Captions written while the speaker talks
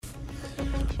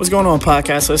What's going on,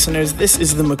 podcast listeners? This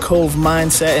is the McCove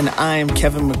Mindset, and I am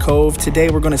Kevin McCove.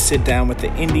 Today, we're going to sit down with the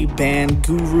indie band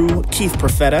guru, Keith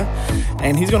Profeta,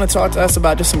 and he's going to talk to us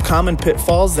about just some common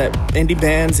pitfalls that indie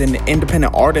bands and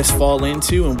independent artists fall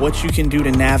into and what you can do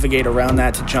to navigate around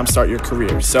that to jumpstart your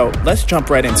career. So let's jump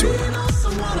right into it. I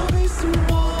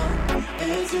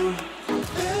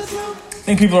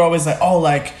think people are always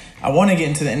like, I want to get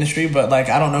into the industry, but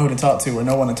I don't know who to talk to or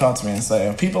no one to talk to me. And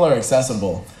so people are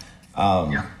accessible.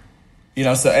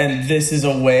 And this is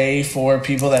a way for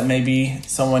people that maybe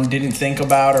someone didn't think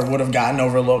about or would have gotten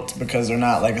overlooked because they're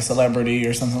not like a celebrity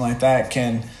or something like that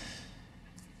can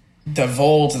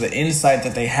divulge the insight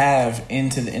that they have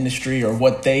into the industry or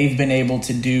what they've been able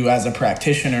to do as a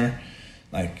practitioner.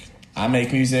 Like, I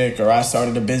make music or I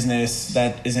started a business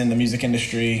that is in the music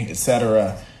industry,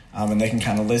 etc. And they can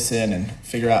kind of listen and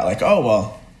figure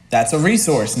out that's a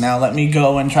resource. Now let me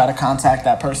go and try to contact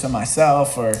that person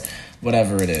myself or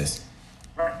whatever it is.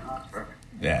 Right, that's perfect.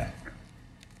 Yeah.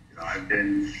 I've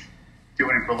been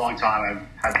doing it for a long time.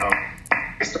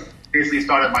 Basically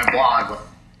started my blog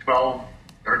 12,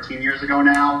 13 years ago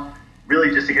now,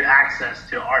 really just to get access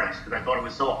to artists because I thought it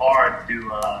was so hard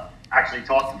to actually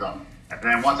talk to them. And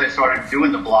then once I started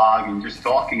doing the blog and just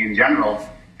talking in general,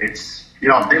 it's, they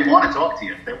want to talk to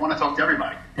you. They want to talk to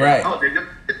everybody. Right.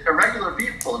 They're regular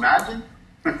people, imagine.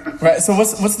 Right. So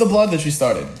what's the blog that you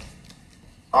started?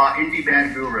 Indie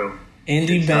Band Guru.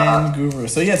 Indie Band Guru.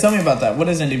 So yeah, tell me about that. What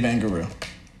is Indie Band Guru?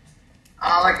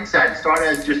 Like I said, it started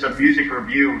as just a music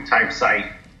review type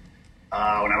site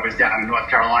when I was down in North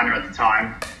Carolina at the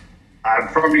time. I'm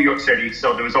from New York City,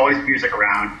 so there was always music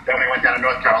around. Then when I went down to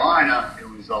North Carolina, it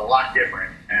was a lot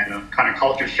different and a kind of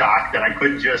culture shock that I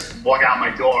couldn't just walk out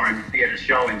my door and be at a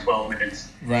show in 12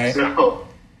 minutes. Right. So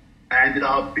I ended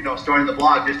up, starting the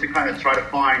blog just to kind of try to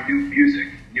find new music,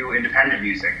 new independent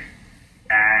music,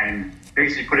 and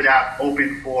basically put it out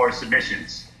open for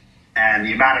submissions. And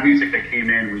the amount of music that came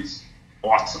in was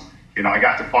awesome. I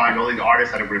got to find all these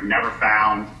artists that I would have never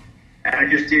found, and I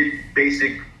just did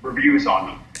basic reviews on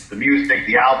them. The music,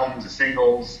 the albums, the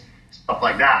singles, stuff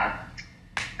like that.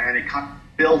 And it kind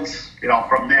of built,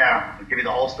 from there. I'll give you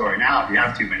the whole story now if you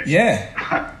have 2 minutes.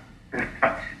 Yeah.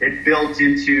 It built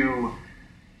into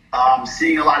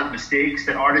seeing a lot of mistakes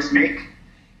that artists make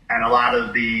and a lot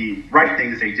of the right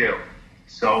things they do.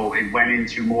 So it went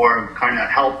into more kind of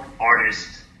help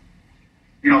artists,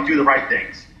 do the right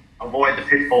things, avoid the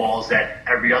pitfalls that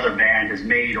every other band has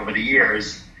made over the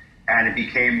years. And it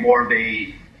became more of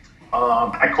a,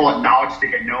 I call it knowledge to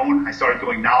get known. I started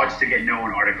doing knowledge to get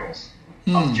known articles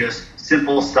of just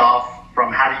simple stuff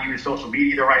from how to use social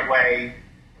media the right way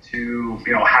to,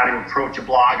 how to approach a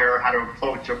blogger, how to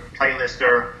approach a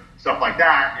playlister, stuff like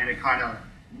that. And it kind of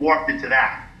morphed into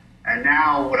that. And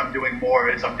now what I'm doing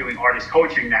more is I'm doing artist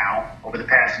coaching now over the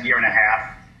past year and a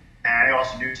half. And I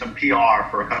also do some PR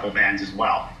for a couple bands as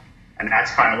well. And that's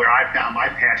kind of where I found my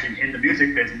passion in the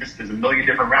music business. There's a million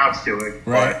different routes to it.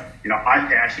 Right. But, my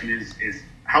passion is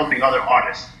helping other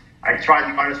artists. I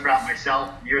tried the artist route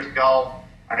myself years ago.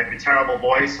 I had a terrible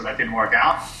voice, so that didn't work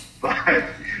out. But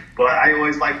I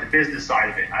always liked the business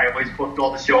side of it. I always booked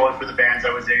all the shows for the bands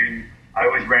I was in. I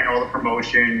always ran all the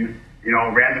promotion,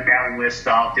 ran the mailing list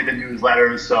stuff, did the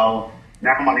newsletters. So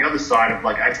now I'm on the other side of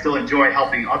I still enjoy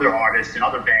helping other artists and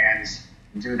other bands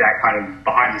do that kind of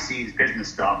behind the scenes business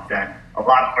stuff that a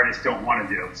lot of artists don't want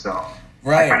to do. So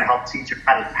right. I kind of help teach them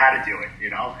how to do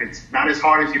it. It's not as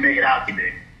hard as you make it out to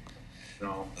be.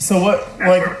 So what,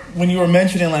 when you were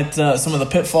mentioning some of the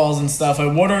pitfalls and stuff,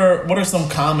 what are some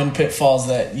common pitfalls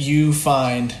that you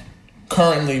find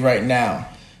currently right now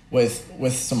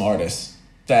with some artists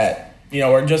that,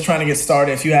 are just trying to get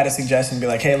started? If you had a suggestion, be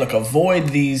like, hey, look, avoid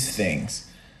these things.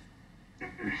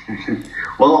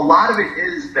 Well, a lot of it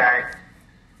is that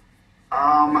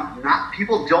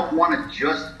people don't want to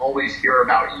just always hear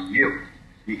about you.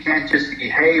 You can't just be,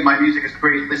 hey, my music is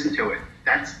great, listen to it.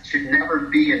 That should never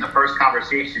be in the first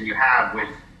conversation you have with,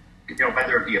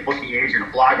 whether it be a booking agent,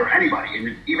 a blogger, anybody,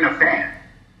 and even a fan.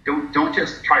 Don't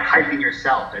just try hyping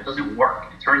yourself. That doesn't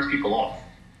work. It turns people off.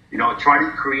 Try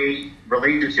to create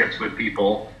relationships with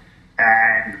people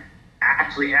and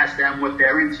actually ask them what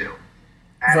they're into.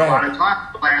 And right. A lot of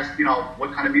times they'll ask,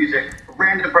 what kind of music, a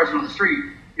random person on the street,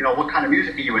 what kind of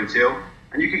music are you into?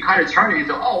 And you can kind of turn it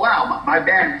into, oh, wow, my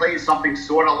band plays something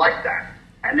sort of like that.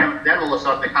 And then all of a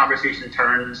sudden the conversation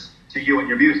turns to you and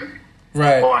your music.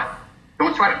 Right. But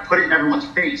don't try to put it in everyone's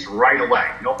face right away.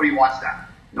 Nobody wants that.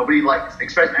 Nobody likes,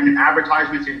 and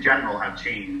advertisements in general have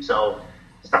changed. So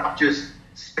stop just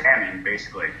spamming,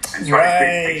 basically, and try to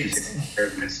create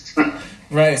business.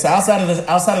 Right. So outside of the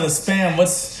spam,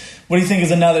 what's what do you think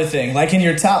is another thing? Like in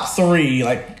your top 3,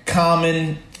 like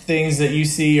common things that you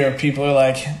see or people are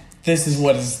like, this is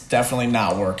what is definitely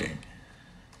not working.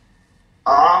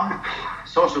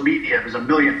 Social media, there's a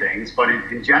million things, but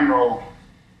in general,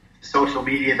 social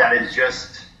media that is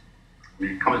just, I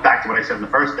mean, it comes back to what I said in the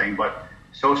first thing, but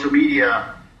social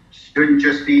media shouldn't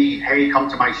just be, hey, come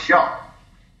to my show.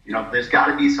 You know, there's got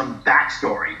to be some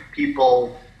backstory.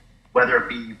 People, whether it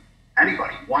be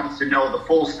anybody, wants to know the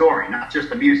full story, not just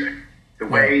the music. The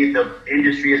way the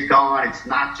industry has gone, it's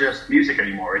not just music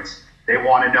anymore. They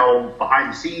want to know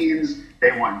behind the scenes.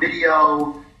 They want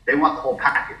video. They want the whole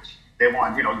package. They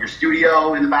want, your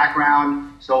studio in the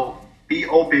background. So be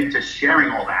open to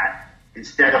sharing all that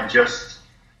instead of just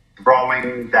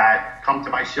throwing that, come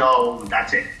to my show,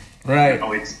 that's it. Right.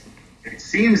 It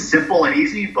seems simple and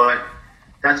easy, but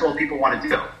that's all people want to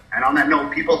do. And on that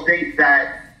note, people think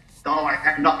that, oh, I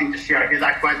have nothing to share. I hear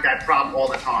that problem all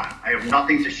the time. I have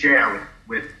nothing to share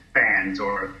with fans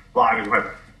or bloggers or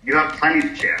whatever. You have plenty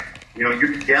to share. Your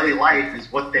daily life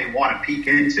is what they want to peek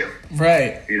into.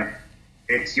 Right.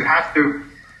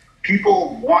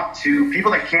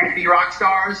 People that can't be rock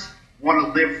stars want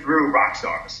to live through rock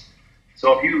stars.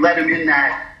 So if you let them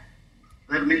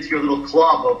into your little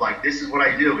club of like, this is what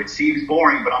I do. It seems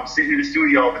boring, but I'm sitting in the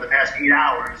studio for the past 8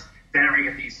 hours, staring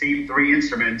at these same 3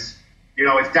 instruments.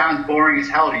 It sounds boring as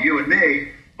hell to you and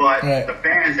me, but the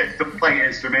fans that don't play an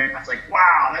instrument, it's like,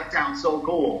 wow, that sounds so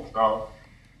cool. So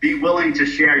be willing to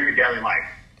share your daily life.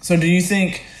 So do you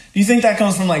think that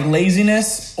comes from like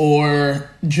laziness or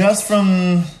just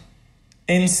from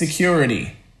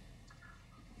insecurity?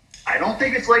 I don't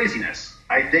think it's laziness.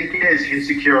 I think it is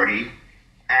insecurity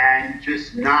and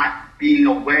just not being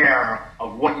aware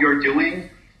of what you're doing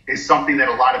is something that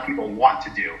a lot of people want to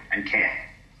do and can't.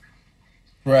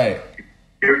 Right.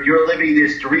 You're living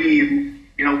this dream,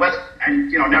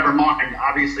 never mind.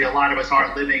 Obviously, a lot of us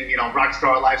aren't living, rock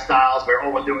star lifestyles where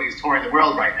all we're doing is touring the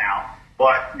world right now.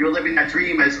 But you're living that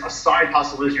dream as a side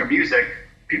hustle is your music.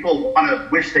 People want to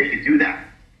wish they could do that.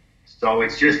 So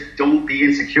it's just don't be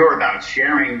insecure about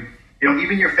sharing,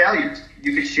 even your failures.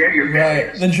 You can share your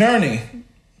failures. Right. The journey.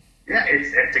 Yeah,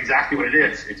 it's exactly what it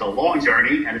is. It's a long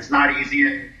journey, and it's not easy.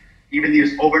 And even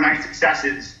these overnight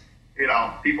successes,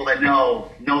 people that know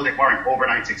they weren't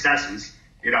overnight successes.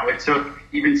 It took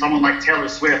even someone like Taylor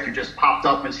Swift, who just popped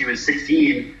up when she was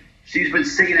 16. She's been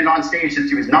singing it on stage since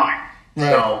she was 9.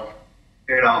 Right. So,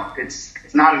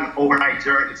 it's not an overnight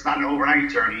journey. It's not an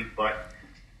overnight journey, but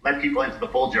let people into the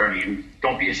full journey and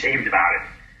don't be ashamed about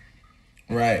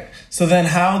it. Right. So then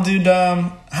how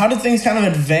did things kind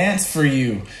of advance for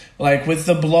you? Like with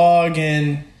the blog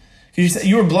and you said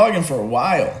you were blogging for a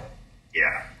while.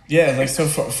 Yeah. Yeah, like so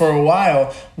for a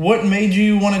while, what made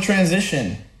you want to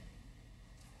transition?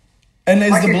 And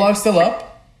is the blog still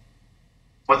up?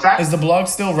 What's that? Is the blog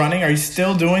still running? Are you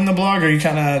still doing the blog or are you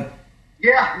kind of...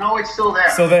 Yeah, no, it's still there.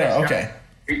 Still there, okay.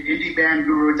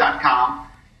 Indiebandguru.com,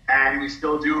 and we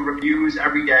still do reviews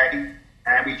every day,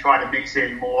 and we try to mix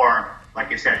in more,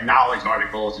 like I said, knowledge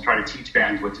articles to try to teach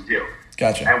bands what to do.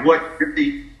 Gotcha. And what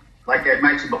really, like I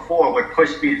mentioned before, what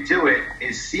pushed me to do it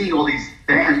is seeing all these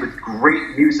bands with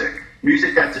great music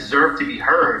that deserved to be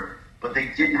heard, but they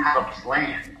didn't have a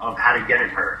plan of how to get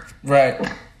it heard. Right.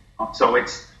 So I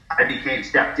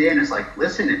stepped in. It's like,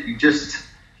 listen, if you just,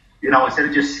 instead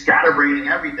of just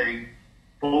scatterbraining everything,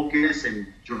 focus and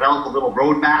develop a little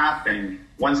roadmap and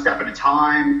one step at a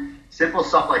time, simple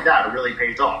stuff like that, it really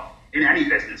pays off in any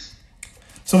business.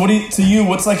 So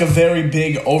what's like a very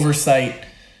big oversight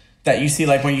that you see,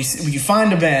 like when you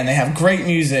find a band, they have great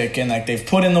music and like they've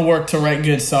put in the work to write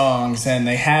good songs and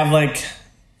they have like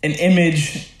an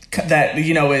image that,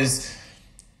 is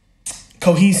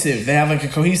cohesive. They have like a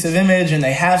cohesive image and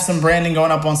they have some branding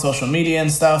going up on social media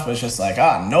and stuff, but it's just like,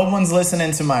 no one's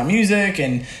listening to my music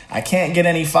and I can't get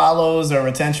any follows or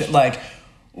retention. Like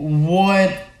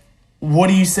what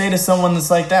do you say to someone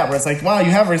that's like that, where it's like, wow, you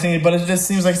have everything, but it just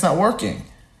seems like it's not working?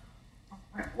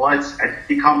 Well, it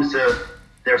becomes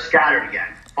they're scattered again.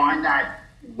 Find that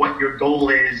what your goal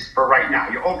is for right now.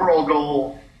 Your overall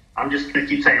goal, I'm just going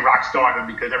to keep saying rock stardom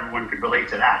because everyone could relate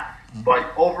to that. Mm-hmm.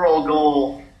 But overall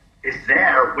goal is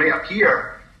there, way up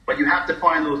here, but you have to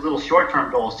find those little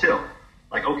short-term goals too.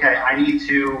 Like, okay, I need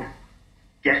to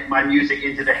get my music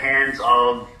into the hands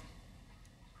of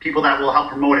people that will help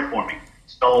promote it for me.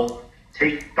 So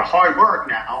take the hard work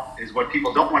now is what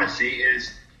people don't want to see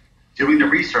is doing the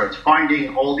research,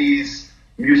 finding all these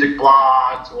music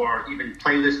blogs or even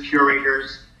playlist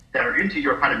curators that are into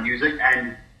your kind of music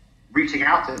and reaching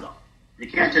out to them. You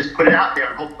can't just put it out there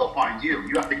and hope they'll find you.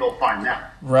 You have to go find them.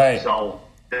 Right. So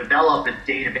develop a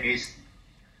database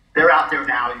they're out there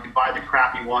now. You can buy the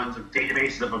crappy ones of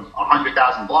databases of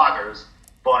 100,000 bloggers,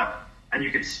 and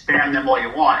you can spam them all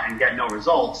you want and get no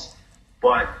results.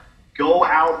 But go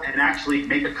out and actually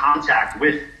make a contact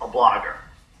with a blogger.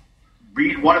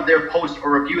 Read one of their posts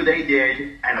or review they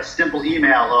did, and a simple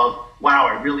email of, wow,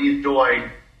 I really enjoyed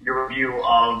your review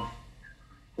of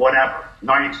whatever,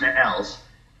 9 Inch Nails.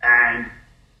 And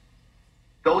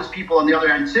those people on the other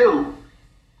end too,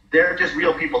 they're just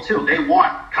real people too. They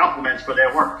want compliments for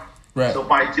their work. Right. So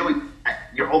by doing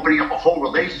that, you're opening up a whole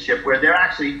relationship where they're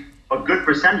actually, a good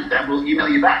percentage of them will email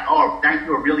you back. Oh, thank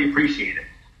you, I really appreciate it.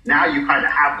 Now you kind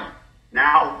of have them.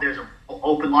 Now there's an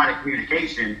open line of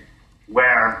communication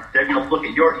where they're going to look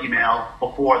at your email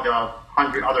before the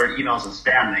 100 other emails of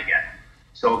spam they get.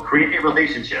 So create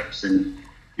relationships and,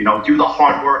 do the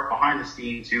hard work behind the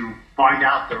scenes to find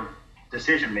out the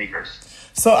decision makers.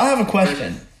 So I have a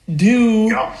question. Do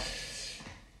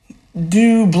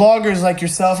bloggers like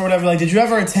yourself or whatever, did you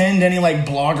ever attend any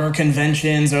blogger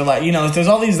conventions or there's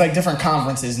all these different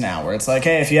conferences now where it's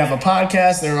hey, if you have a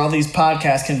podcast, there are all these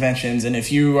podcast conventions. And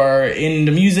if you are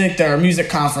into music, there are music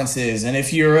conferences. And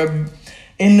if you're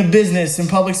in the business and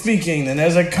public speaking, then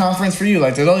there's a conference for you.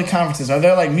 There's all these conferences. Are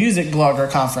there music blogger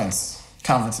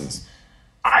conferences?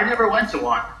 I never went to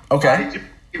one. Okay.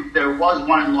 There was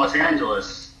one in Los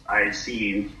Angeles I had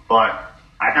seen, but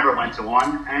I never went to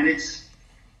one. And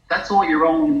that's all your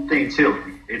own thing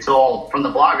too. It's all from the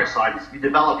blogger side. You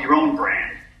develop your own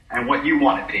brand and what you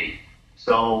want to be.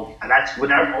 So and that's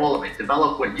without all of it.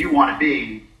 Develop what you want to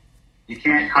be. You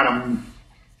can't I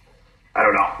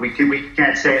don't know. We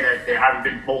can't say that they haven't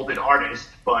been molded artists,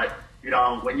 but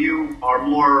when you are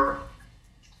more,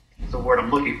 that's the word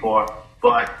I'm looking for,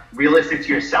 but realistic to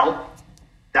yourself,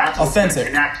 that's authentic. What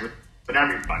connects with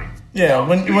everybody. Yeah,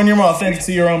 when you're more authentic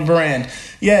to your own brand.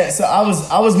 Yeah, so I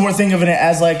was more thinking of it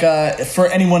as for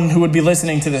anyone who would be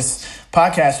listening to this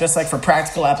podcast, just for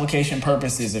practical application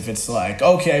purposes. If it's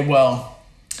okay, well,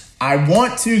 I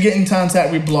want to get in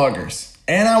contact with bloggers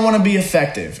and I want to be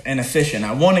effective and efficient.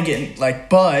 I want to get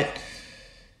but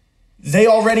they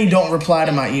already don't reply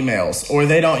to my emails, or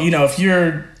they don't. If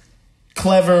you're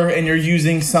clever and you're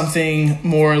using something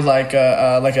more like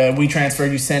a WeTransfer,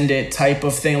 you send it type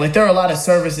of thing. There are a lot of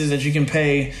services that you can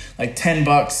pay $10,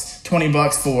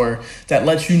 $20 for that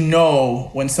lets you know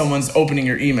when someone's opening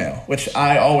your email, which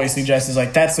I always suggest is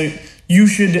you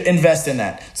should invest in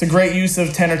that. It's a great use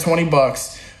of 10 or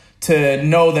 $20 to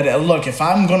know that, look, if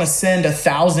I'm going to send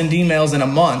 1,000 emails in a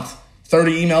month,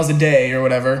 30 emails a day or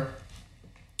whatever,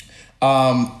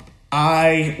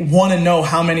 I want to know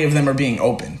how many of them are being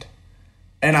opened.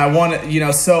 And I want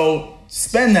to, so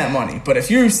spend that money. But if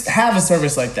you have a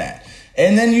service like that,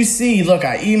 and then you see, look,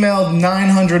 I emailed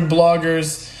 900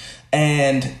 bloggers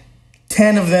and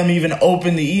 10 of them even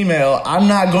opened the email, I'm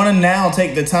not going to now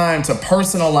take the time to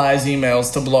personalize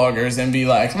emails to bloggers and be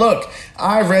look,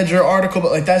 I read your article,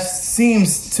 but that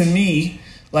seems to me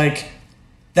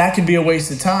that could be a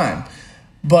waste of time.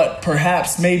 But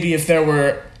perhaps maybe if there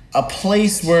were a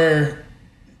place where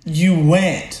you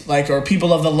went, or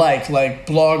people of the like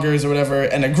bloggers or whatever,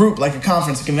 and a group, a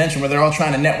conference, a convention, where they're all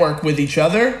trying to network with each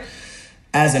other,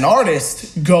 as an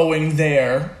artist, going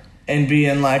there and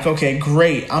being okay,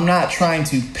 great. I'm not trying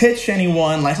to pitch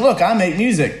anyone, look, I make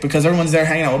music, because everyone's there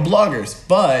hanging out with bloggers.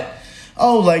 But,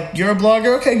 you're a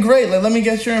blogger? Okay, great. Let me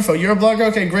get your info. You're a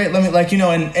blogger? Okay, great. Let me,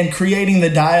 and creating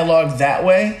the dialogue that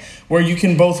way, where you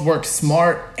can both work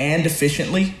smart and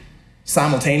efficiently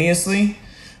simultaneously.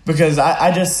 Because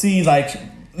I just see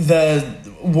the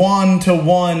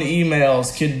one-to-one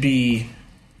emails could be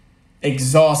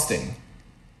exhausting.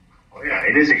 Oh yeah,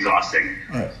 it is exhausting.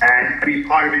 Right. And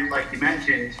part of it, like you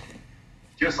mentioned,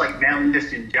 just like mailing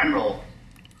lists in general,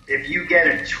 if you get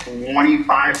a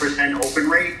 25% open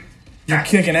rate, you're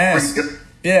kicking ass.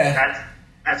 Yeah.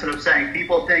 That's what I'm saying.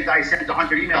 People think I sent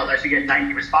 100 emails, I should get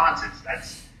 90 responses.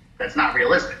 That's not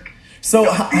realistic. So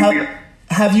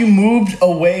have you moved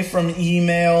away from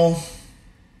email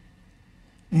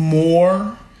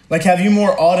more? Have you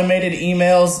more automated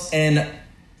emails and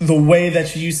the way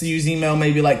that you used to use email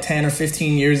maybe 10 or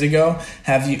 15 years ago?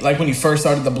 Have you, when you first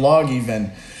started the blog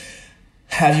even,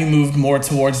 have you moved more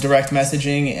towards direct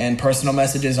messaging and personal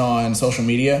messages on social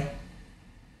media?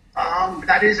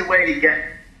 That is a way to get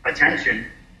attention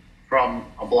from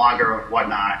a blogger or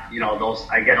whatnot.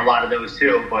 I get a lot of those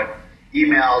too, but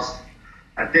emails,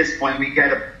 at this point, we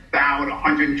get about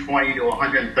 120 to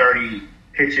 130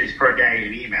 pitches per day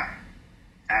in email.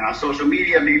 And on social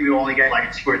media, maybe we only get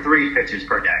 2 or 3 pitches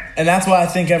per day. And that's why I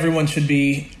think everyone should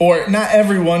be, or not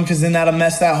everyone, because then that'll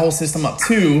mess that whole system up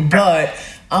too. But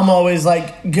I'm always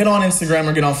get on Instagram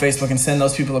or get on Facebook and send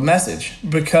those people a message.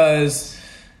 Because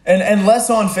And less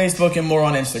on Facebook and more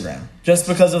on Instagram. Just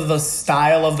because of the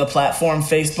style of the platform,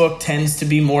 Facebook tends to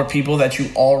be more people that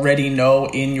you already know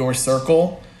in your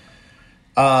circle.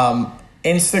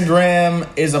 Instagram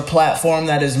is a platform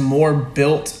that is more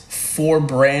built for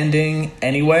branding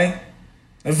anyway.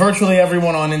 Virtually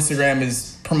everyone on Instagram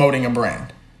is promoting a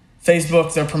brand.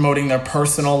 Facebook, they're promoting their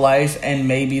personal life, and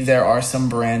maybe there are some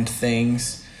brand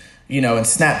things. And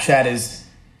Snapchat is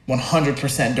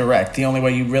 100% direct. The only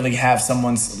way you really have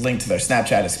someone's link to their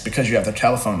Snapchat is because you have their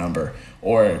telephone number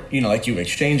or, like you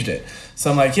exchanged it. So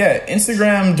I'm like, yeah,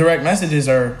 Instagram direct messages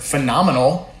are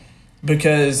phenomenal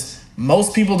because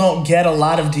most people don't get a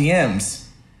lot of DMs.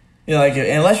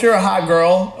 Unless you're a hot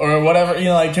girl or whatever,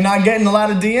 you're not getting a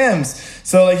lot of DMs.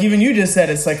 So even you just said,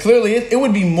 it's clearly it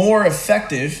would be more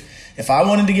effective if I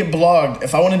wanted to get blogged,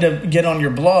 if I wanted to get on your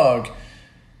blog,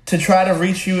 to try to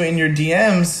reach you in your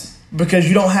DMs, because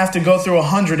you don't have to go through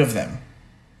 100 of them.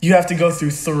 You have to go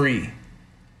through 3.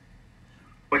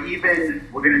 But even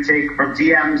we're going to take from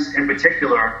DMs in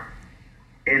particular,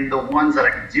 in the ones that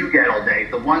I do get all day,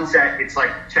 the ones that it's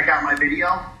check out my video,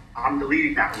 I'm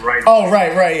deleting that right away. Oh,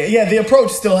 right. Yeah, the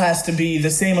approach still has to be the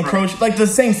same approach, the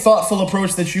same thoughtful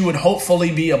approach that you would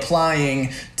hopefully be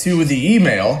applying to the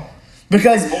email.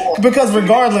 Because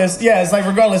regardless,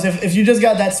 regardless, if you just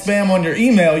got that spam on your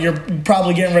email, you're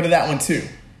probably getting rid of that one too.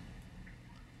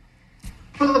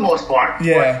 For the most part.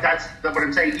 Yeah. But that's what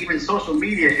I'm saying. Even social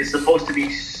media is supposed to be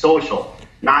social,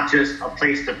 not just a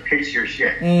place to pitch your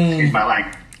shit. Excuse my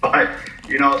language. But,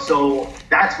 so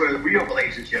that's where the real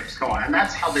relationships go on. And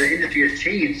that's how the industry has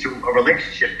changed to a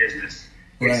relationship business.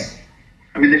 Right.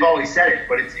 They've always said it,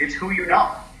 but it's who you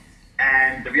know.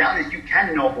 And the reality is you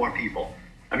can know more people.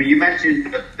 You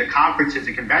mentioned the conferences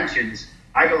and conventions.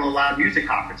 I go to a lot of music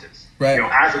conferences, right.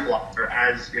 As a blogger,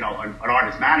 as, an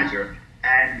artist manager,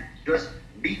 and just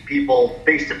meet people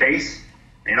face to face,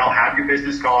 have your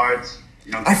business cards.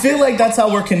 I feel like that's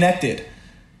how we're connected.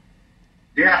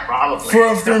 Yeah, probably.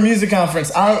 Through a music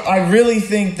conference. I really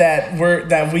think that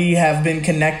we have been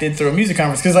connected through a music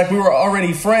conference, because we were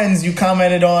already friends. You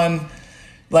commented on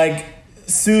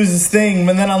Sue's thing,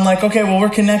 and then I'm like, okay, well, we're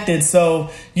connected.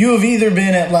 So you have either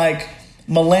been at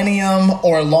Millennium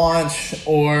or Launch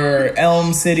or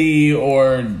Elm City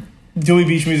or Dewey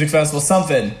Beach Music Festival,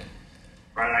 something.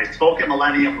 Right, I spoke at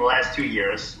Millennium the last 2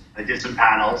 years. I did some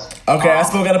panels. Okay, I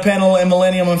spoke at a panel in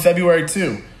Millennium in February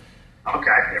too. Okay.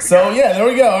 Yeah, there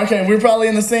we go. Okay, we're probably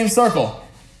in the same circle.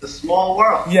 The small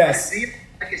world. Yes.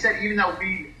 Like I said, even though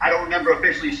I don't remember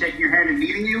officially shaking your hand and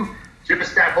meeting you,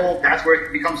 just that's where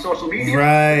it becomes social media.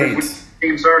 Right. With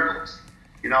same circles.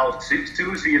 Sue,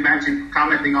 who you mentioned,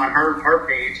 commenting on her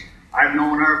page. I've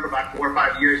known her for about 4 or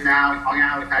 5 years now. Hung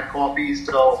out, we've had coffees.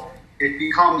 So it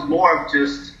becomes more of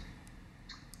just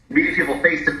meeting people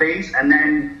face to face, and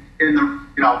then in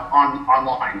the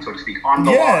online, so to speak, on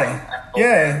the line.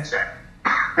 Yeah.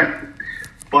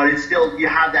 But it's still, you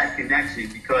have that connection,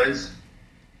 because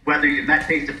whether you met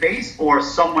face to face or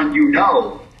someone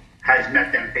has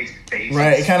met them face to face.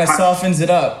 Right. It kind of softens it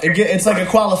up. It's like a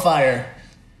qualifier.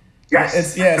 Yes.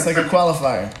 It's like a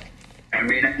qualifier. And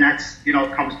that's,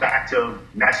 comes back to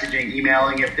messaging,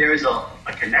 emailing. If there's a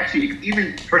connection,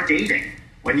 even for dating,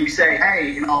 when you say,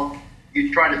 hey,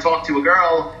 you try to talk to a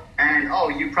girl and,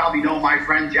 you probably know my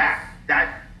friend Jack,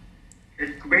 that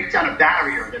it breaks down a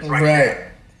barrier that's right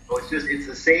there. So it's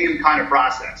the same kind of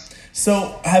process.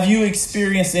 So have you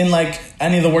experienced in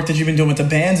any of the work that you've been doing with the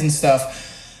bands and stuff,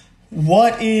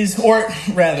 what is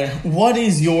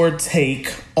your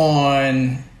take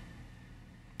on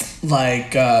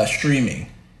streaming?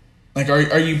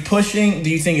 Are you pushing? Do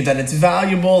you think that it's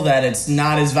valuable, that it's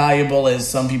not as valuable as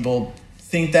some people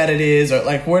think that it is, or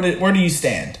where do you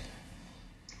stand?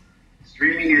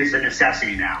 Streaming is a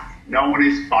necessity now. No one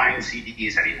is buying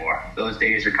CDs anymore. Those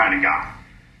days are kind of gone.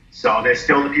 So there's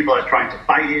still the people that are trying to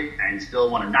fight it and still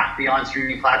want to not be on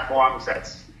streaming platforms.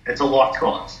 It's a lost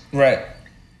cause. Right.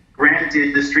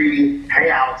 Granted, the streaming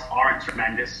payouts aren't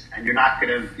tremendous, and you're not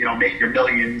going to, make your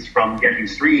millions from getting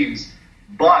streams,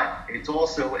 but it's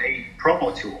also a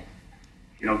promo tool.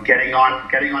 Getting on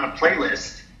a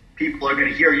playlist, people are going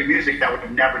to hear your music that would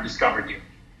have never discovered you.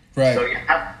 Right. So you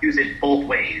have to use it both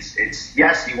ways. It's,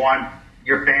 yes, you want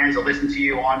your fans to listen to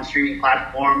you on the streaming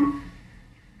platform,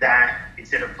 that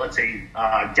instead of, let's say,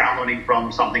 downloading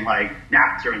from something like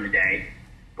Napster in the day,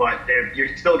 but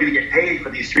you're still going to get paid for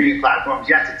these streaming platforms.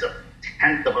 Yes, it's a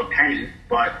tenth of a penny,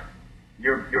 but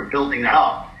you're building that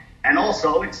up. And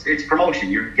also, it's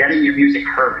promotion. You're getting your music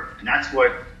heard, and that's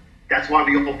why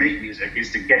we all make music,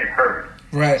 is to get it heard.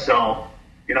 Right. So,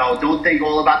 don't think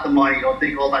all about the money. Don't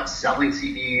think all about selling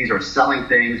CDs or selling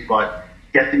things, but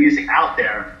get the music out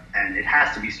there and it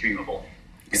has to be streamable.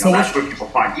 So that's what people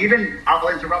find. Even, I'll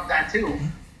interrupt that too.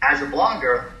 As a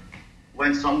blogger,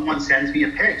 when someone sends me a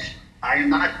pitch, I am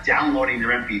not downloading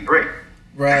their MP3.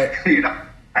 Right.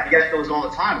 I get those all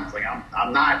the time. It's like,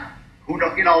 I'm not, you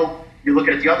look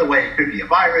at it the other way, it could be a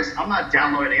virus. I'm not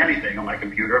downloading anything on my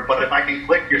computer, but if I can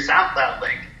click your SoundCloud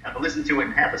link and listen to it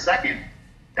in half a second,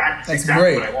 that's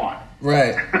exactly what I want.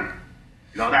 Right.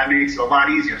 That makes it a lot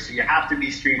easier. So you have to be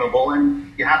streamable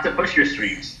and you have to push your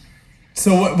streams.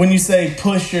 So when you say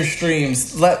push your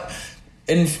streams, let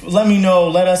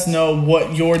us know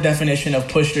what your definition of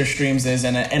push your streams is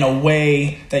in a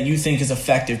way that you think is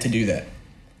effective to do that.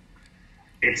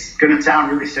 It's going to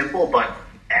sound really simple, but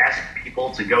ask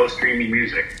people to go streaming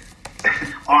music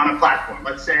on a platform.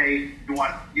 Let's say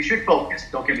you should focus,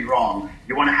 don't get me wrong.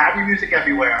 You want to have your music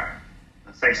everywhere.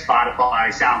 Let's say Spotify,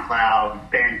 SoundCloud,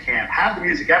 Bandcamp, have the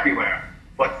music everywhere,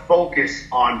 but focus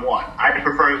on one. I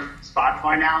prefer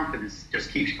Spotify now because it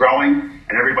just keeps growing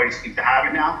and everybody seems to have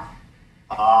it now.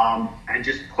 And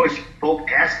just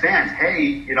ask fans,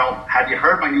 hey, have you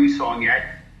heard my new song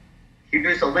yet?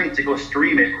 Here's a link to go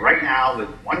stream it right now with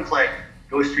one click.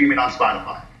 Go stream it on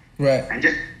Spotify. Right. And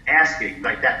just asking,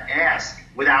 like that, ask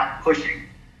without pushing.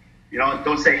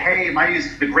 Don't say, hey, my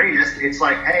music's the greatest. It's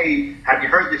like, hey, have you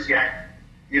heard this yet?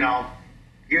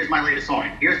 Here's my latest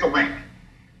song. Here's the link.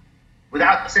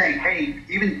 Without saying, hey,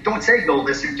 even don't say go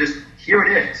listen, just here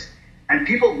it is. And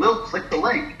people will click the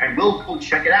link and will go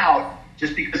check it out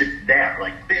just because it's there.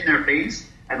 Like, put it in their face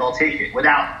and they'll take it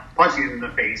without punching it in the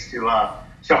face to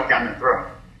shove it down their throat.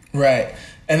 Right.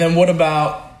 And then what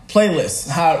about playlists?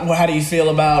 How do you feel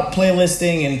about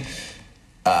playlisting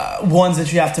and ones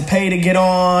that you have to pay to get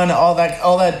on, all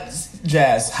that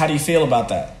jazz? How do you feel about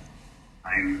that?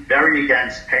 I'm very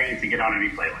against paying to get on any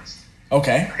playlist.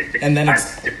 Okay. And then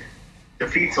it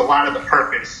defeats a lot of the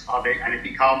purpose of it, and it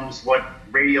becomes what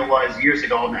radio was years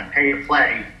ago, and that pay to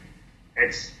play.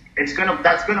 That's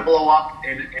gonna blow up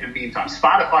in a meantime.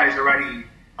 Spotify is already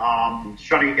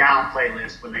shutting down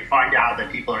playlists when they find out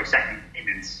that people are accepting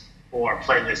payments for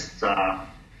playlist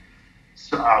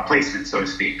placement, so to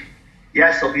speak.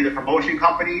 Yes, there'll be the promotion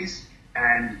companies,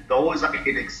 and those I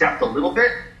can accept a little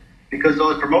bit, because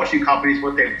those promotion companies,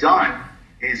 what they've done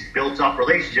is built up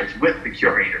relationships with the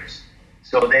curators.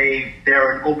 So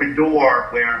they're an open door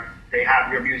where they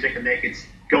have your music and they could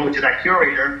go to that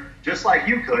curator just like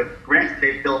you could. Granted,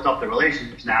 they've built up the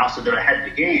relationships now, so they're ahead of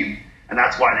the game, and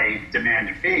that's why they demand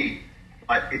a fee.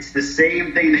 But it's the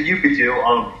same thing that you could do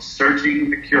of searching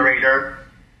the curator.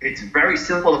 It's very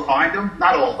simple to find them.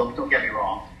 Not all of them, don't get me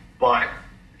wrong. But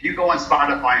if you go on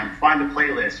Spotify and find a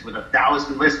playlist with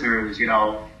 1,000 listeners,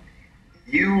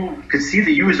 you could see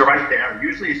the user right there.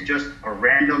 Usually it's just a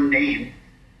random name,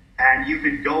 and you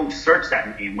could go search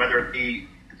that name, whether it be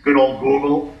good old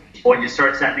Google or you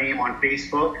search that name on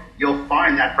Facebook. You'll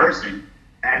find that person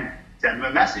and send them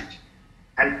a message.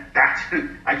 And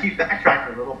I keep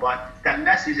backtracking a little, but that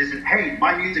message isn't, hey,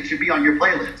 my music should be on your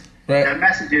playlist. Right. That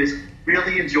message is,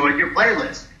 really enjoyed your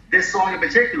playlist. This song in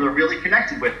particular really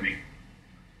connected with me.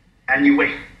 And you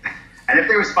wait. And if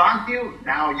they respond to you,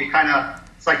 now you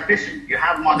it's like fishing. You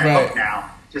have them on their hook now.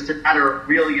 Just a matter of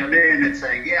reeling them in and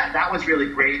saying, yeah, that was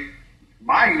really great.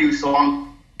 My new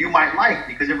song you might like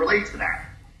because it relates to that.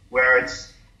 Where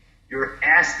you're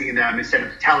asking them instead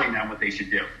of telling them what they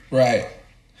should do. Right.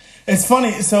 It's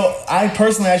funny. So I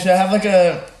personally, actually, I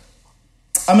have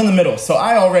I'm in the middle. So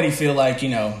I already feel like,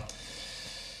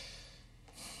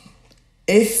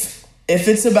 if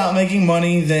it's about making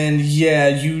money, then yeah,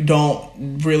 you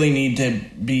don't really need to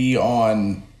be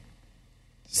on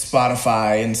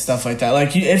Spotify and stuff like that.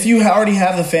 Like, if you already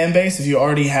have the fan base, if you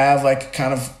already have like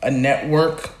kind of a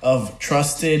network of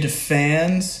trusted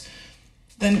fans,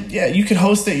 then yeah, you could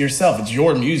host it yourself. It's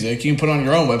your music. You can put it on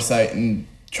your own website and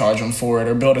charge them for it,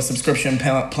 or build a subscription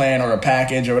plan or a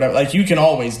package or whatever. Like, you can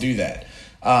always do that.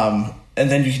 And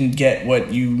then you can get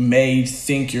what you may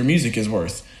think your music is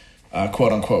worth,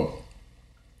 quote unquote.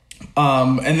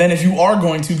 And then if you are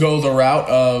going to go the route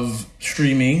of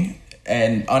streaming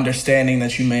and understanding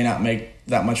that you may not make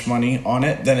that much money on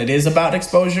it, then it is about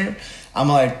exposure. I'm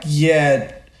like,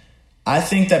 yeah, I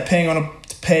think that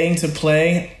paying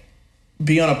to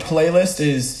be on a playlist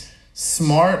is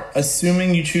smart,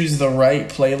 assuming you choose the right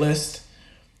playlist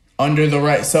under the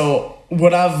right. So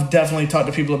what I've definitely talked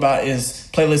to people about is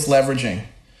playlist leveraging.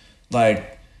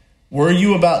 Like, were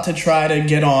you about to try to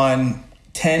get on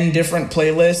 10 different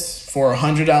playlists for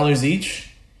 $100 each?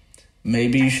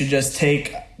 Maybe you should just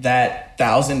take that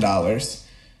 $1,000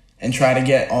 and try to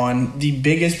get on the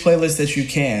biggest playlist that you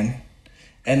can,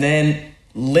 and then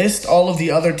list all of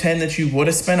the other 10 that you would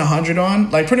have spent $100 on.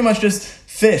 Like, pretty much just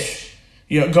fish.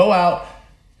 Go out,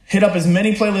 hit up as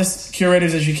many playlist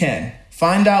curators as you can.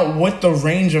 Find out what the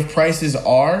range of prices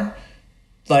are.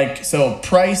 Like, so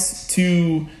price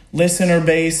to listener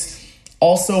base.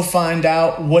 Also find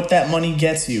out what that money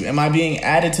gets you. Am I being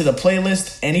added to the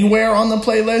playlist anywhere on the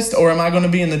playlist, or am I going to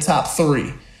be in the top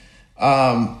 3?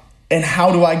 And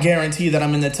how do I guarantee that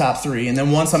I'm in the top 3? And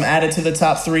then once I'm added to the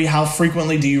top 3, how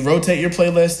frequently do you rotate your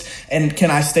playlist? And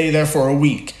can I stay there for a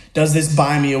week? Does this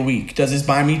buy me a week? Does this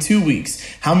buy me 2 weeks?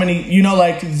 How many,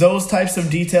 like those types of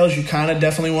details you kind of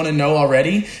definitely want to know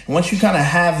already. And once you kind of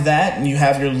have that and you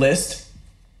have your list,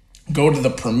 go to the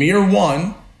premier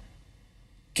one,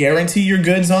 guarantee your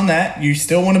goods on that. You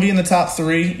still want to be in the top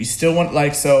 3. You still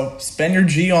want, so spend your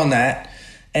G on that.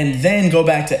 And then go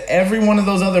back to every one of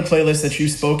those other playlists that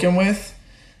you've spoken with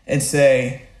and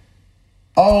say,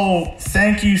 oh,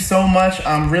 thank you so much.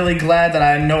 I'm really glad that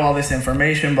I know all this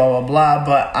information, blah, blah, blah.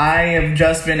 But I have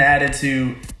just been added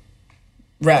to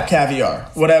Rap Caviar,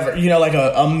 whatever, like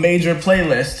a major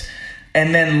playlist,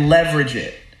 and then leverage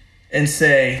it and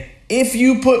say, if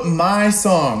you put my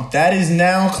song that is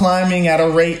now climbing at a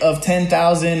rate of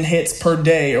 10,000 hits per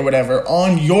day or whatever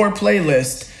on your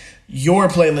playlist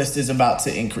is about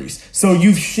to increase. So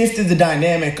you've shifted the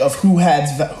dynamic of who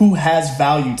has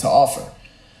value to offer.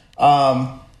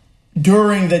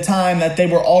 During the time that they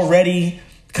were already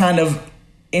kind of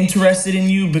interested in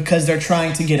you because they're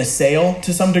trying to get a sale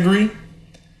to some degree.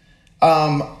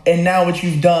 And now what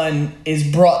you've done is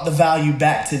brought the value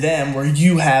back to them where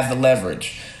you have the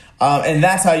leverage. And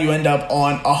that's how you end up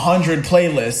on 100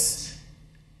 playlists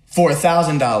for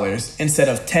 $1,000 instead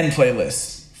of 10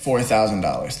 playlists for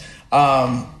 $1,000.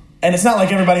 And it's not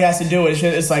like everybody has to do it.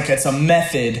 It's a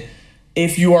method.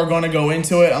 If you are going to go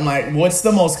into it, I'm like, what's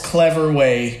the most clever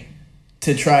way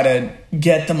to try to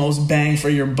get the most bang for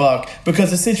your buck?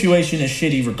 Because the situation is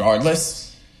shitty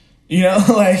regardless.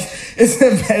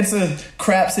 It's a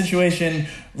crap situation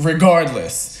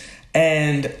regardless.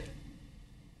 And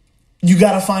you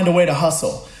got to find a way to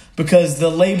hustle because the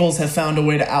labels have found a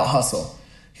way to out hustle.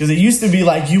 Because it used to be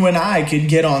like you and I could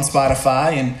get on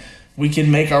Spotify and we could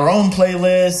make our own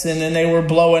playlists, and then they were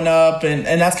blowing up. And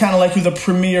that's kind of like who the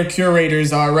premier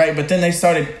curators are, right? But then they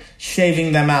started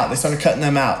shaving them out. They started cutting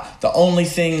them out. The only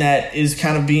thing that is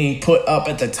kind of being put up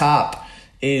at the top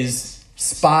is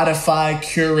Spotify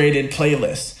curated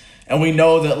playlists. And we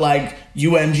know that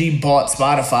UMG bought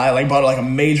Spotify, bought a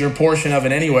major portion of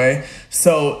it anyway.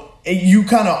 So you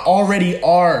kind of already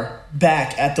are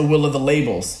back at the will of the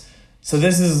labels. So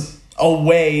this is a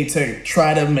way to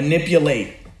try to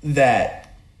manipulate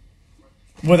that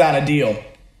without a deal.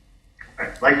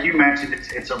 Like you mentioned,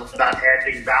 it's about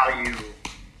adding value,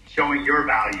 showing your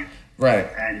value. Right.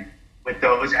 And with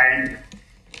those, and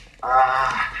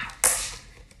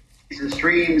the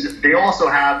streams, they also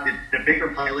have the bigger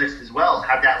playlist as well,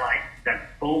 have that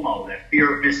FOMO, that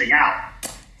fear of missing out.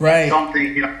 Right.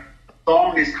 Something, the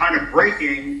song is kind of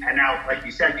breaking, and now, like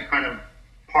you said, you kind of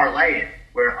parlay it,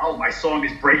 where, my song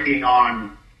is breaking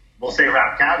on, we'll say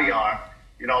Rap Caviar.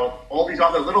 All these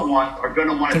other little ones are going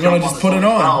to want to jump just put it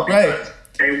on, right?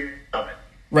 They love it.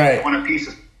 Right. They want a piece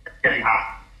of getting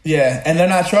hot. Yeah, and they're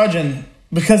not charging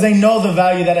because they know the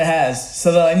value that it has.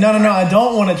 So they're like, no, I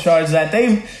don't want to charge that.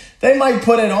 They might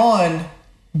put it on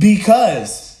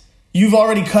because you've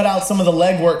already cut out some of the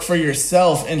legwork for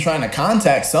yourself in trying to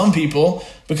contact some people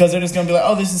because they're just going to be like,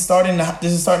 oh, this is starting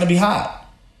to be hot.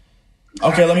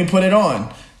 Okay, let me put it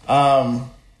on.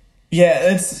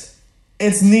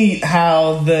 It's neat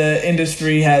how the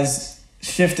industry has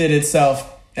shifted itself.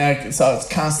 So it's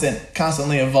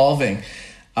constantly evolving.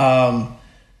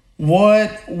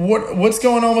 What's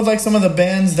going on with some of the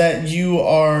bands that you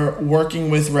are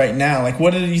working with right now?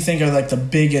 What do you think are the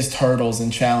biggest hurdles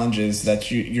and challenges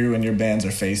that you and your bands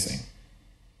are facing?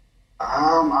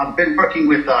 I've been working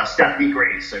with Stephanie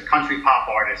Grace, a country pop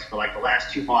artist, for the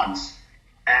last 2 months,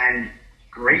 and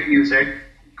great music,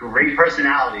 great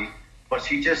personality. But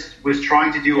she just was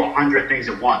trying to do 100 things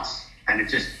at once, and it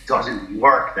just doesn't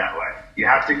work that way. You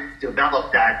have to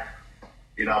develop that,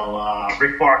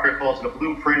 Rick Barker calls it a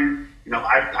blueprint.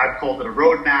 I've called it a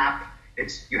roadmap.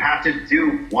 You have to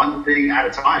do one thing at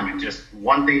a time, and just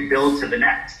one thing builds to the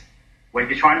next. When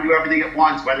you're trying to do everything at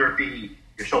once, whether it be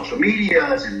your social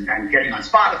medias and getting on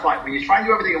Spotify, when you're trying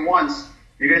to do everything at once,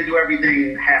 you're going to do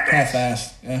everything half-assed.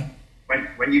 Half-assed, yeah.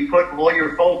 When you put all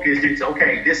your focus into,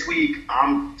 okay, this week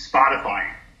I'm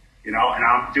Spotifying, and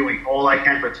I'm doing all I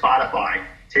can for Spotify.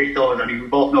 Take those, we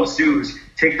both know Suze,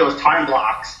 take those time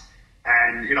blocks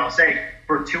and, say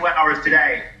for 2 hours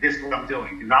today, this is what I'm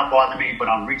doing. Do not bother me, but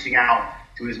I'm reaching out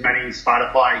to as many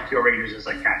Spotify curators as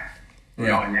I can.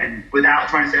 Right. And without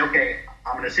trying to say, okay,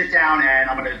 I'm going to sit down and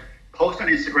I'm going to post on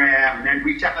Instagram, and then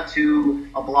reach out to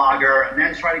a blogger, and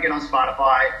then try to get on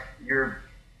Spotify, you're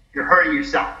hurting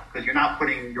yourself because you're not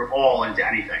putting your all into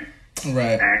anything.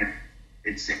 Right. And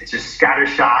it's just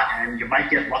scattershot, and you might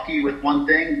get lucky with one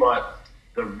thing, but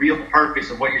the real purpose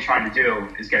of what you're trying to do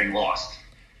is getting lost.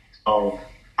 So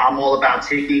I'm all about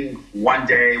taking one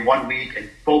day, 1 week, and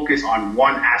focus on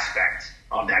one aspect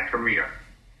of that career.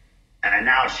 And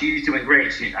now she's doing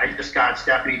great. I just got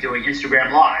Stephanie doing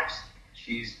Instagram Lives.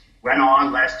 She's went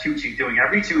on last Tuesday. She's doing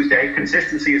every Tuesday.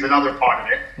 Consistency is another part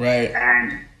of it. Right.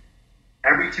 And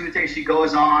every Tuesday she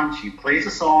goes on, she plays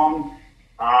a song,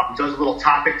 does a little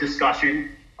topic discussion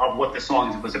of what the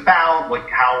song was about,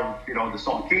 how the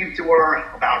song came to her,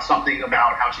 about something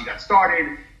about how she got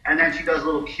started, and then she does a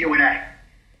little Q&A.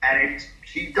 And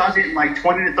she does it in like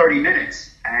 20 to 30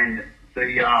 minutes, and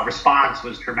the response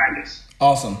was tremendous.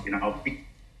 Awesome.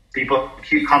 People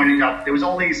keep coming up. There was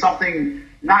only something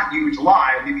not huge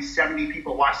live, maybe 70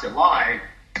 people watched it live,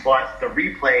 but the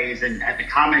replays and the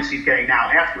comments she's getting now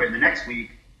after it in the next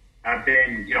week have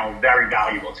been, very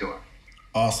valuable to her.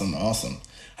 Awesome.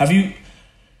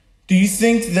 Do you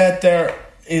think that there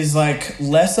is like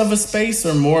less of a space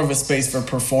or more of a space for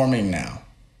performing now?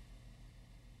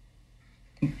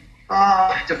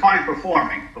 Define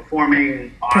performing.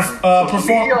 Performing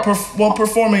on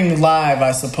performing live,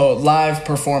 I suppose. Live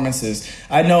performances.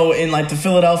 I know in like the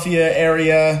Philadelphia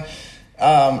area,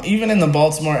 even in the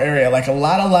Baltimore area, like a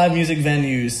lot of live music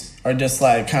venues are just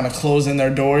like kind of closing their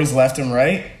doors left and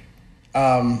right.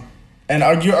 And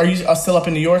are you still up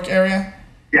in New York area?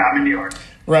 Yeah, I'm in New York.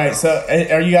 Right. So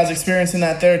are you guys experiencing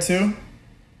that there too?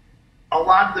 A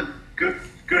lot of the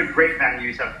great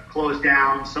venues have closed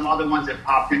down. Some other ones have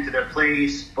popped into their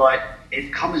place, but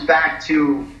it comes back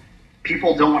to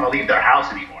people don't want to leave their house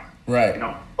anymore. Right.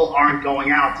 People aren't going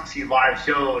out to see live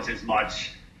shows as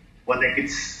much when they could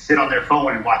sit on their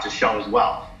phone and watch a show as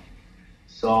well.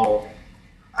 So,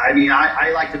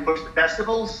 I like to push the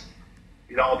festivals.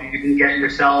 If you can get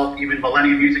yourself, even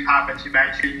Millennium Music Conference you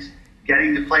mentioned,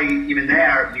 getting to play even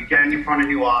there, you're getting in front of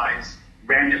new eyes,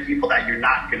 random people that you're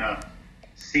not going to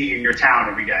see in your town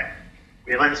every day.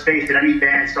 Let's face it, any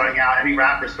band starting out, any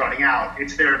rapper starting out,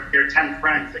 it's their 10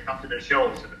 friends that come to their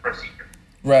shows for the first year.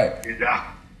 Right.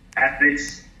 And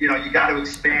it's, you got to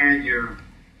expand your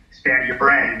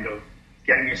brand of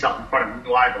getting yourself in front of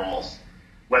new eyeballs,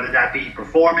 whether that be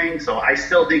performing. So I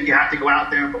still think you have to go out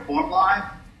there and perform live,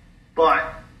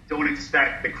 but don't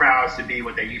expect the crowds to be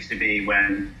what they used to be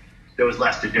when there was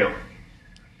less to do.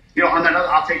 And then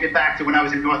I'll take it back to when I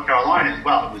was in North Carolina as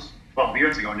well. It was 12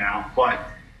 years ago now, but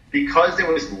because there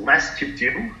was less to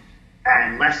do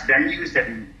and less venues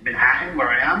than Manhattan, where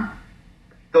I am,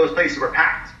 those places were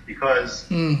packed because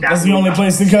that's the only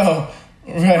place to go.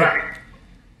 Right.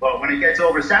 But when it gets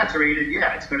oversaturated,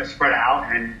 it's going to spread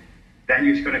out and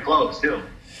venues going to close too.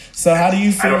 So how do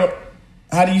you feel?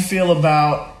 How do you feel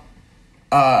about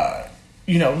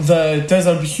there's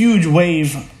a huge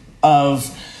wave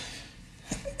of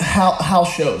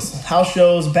house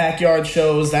shows, backyard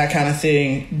shows, that kind of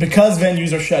thing, because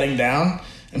venues are shutting down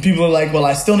and people are like, well,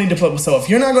 I still need to play. So if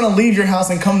you're not going to leave your house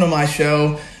and come to my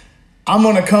show, I'm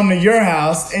going to come to your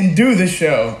house and do the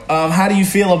show. How do you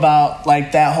feel about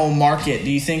like that whole market?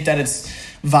 Do you think that it's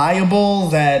viable,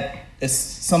 that it's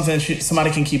something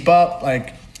somebody can keep up?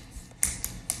 Like,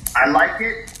 I like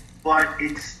it, but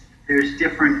there's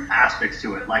different aspects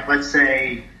to it. Like, let's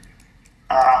say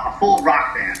a full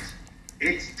rock band.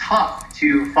 It's tough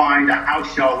to find a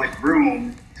house show with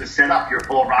room to set up your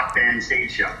full rock band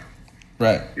stage show.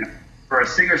 Right. For a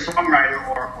singer-songwriter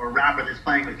or rapper that's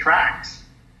playing with tracks,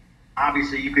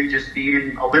 obviously you could just be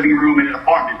in a living room in an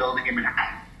apartment building in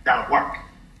Manhattan. That'll work.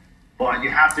 But you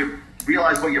have to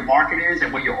realize what your market is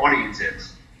and what your audience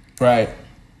is. Right.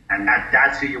 And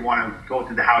that's who you want to go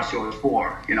to the house shows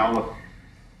for.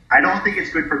 I don't think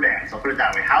it's good for bands. I'll put it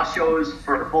that way. House shows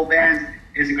for a full band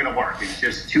isn't going to work. It's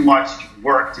just too much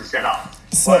work to set up.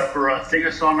 But for a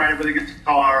singer-songwriter with a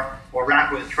guitar or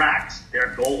rapper with tracks,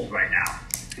 they're gold right now.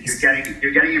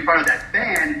 You're getting in front of that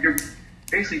fan. You're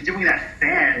basically doing that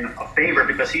fan a favor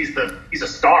because he's a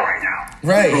star right now.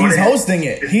 Right. He's hosting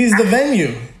it. He's the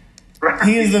venue. Right.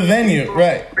 He is the venue.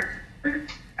 Right.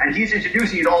 And he's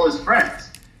introducing you to all his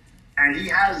friends. And he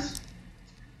has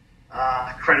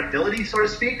credibility, so to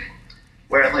speak,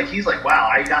 where he's like, wow,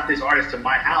 I got this artist to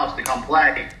my house to come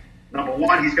play. Number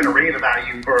one, he's going to rave about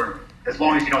you for as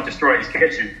long as you don't destroy his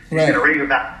kitchen. He's going to rave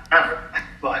about it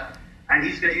forever. And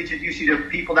he's going to introduce you to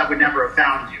people that would never have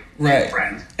found you. Right.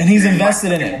 Friends. And he's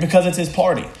invested in it because it's his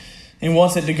party. He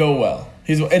wants it to go well.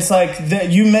 It's like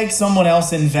you make someone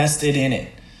else invested in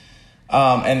it.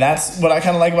 And that's what I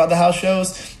kind of like about the house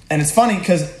shows. And it's funny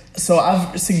because So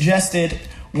I've suggested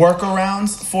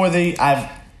workarounds for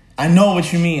I know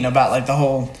what you mean about like the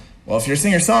whole, well, if you're a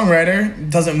singer-songwriter, it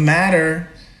doesn't matter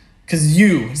because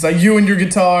it's like you and your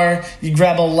guitar, you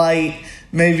grab a light,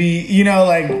 maybe,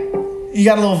 like you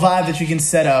got a little vibe that you can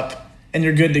set up and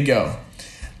you're good to go.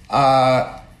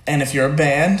 And if you're a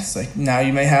band, it's like now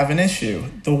you may have an issue.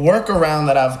 The workaround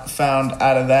that I've found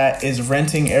out of that is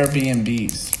renting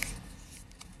Airbnbs.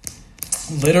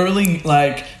 Literally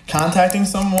like contacting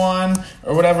someone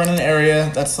or whatever in an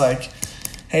area that's like,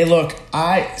 hey, look,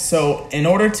 so in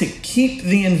order to keep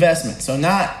the investment, so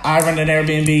not I rent an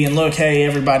Airbnb and look, hey,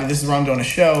 everybody, this is where I'm doing a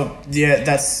show. Yeah,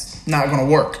 that's not going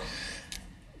to work.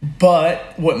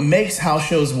 But what makes house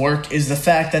shows work is the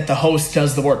fact that the host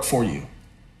does the work for you.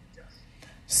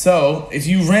 So if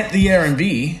you rent the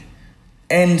Airbnb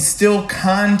and still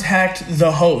contact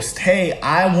the host, hey,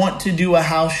 I want to do a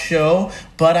house show,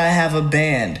 but I have a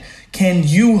band. Can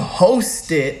you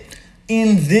host it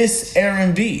in this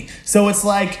Airbnb? So it's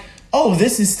like, oh,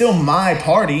 this is still my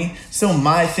party, still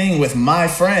my thing with my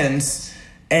friends.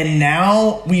 And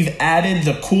now we've added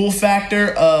the cool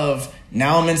factor of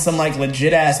now I'm in some like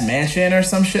legit ass mansion or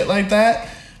some shit like that.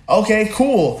 Okay,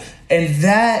 cool. And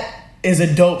that is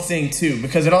a dope thing too,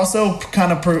 because it also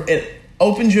kind of it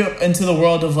opens you up into the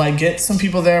world of like get some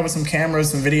people there with some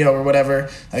cameras, some video or whatever.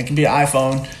 Like it can be an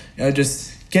iPhone,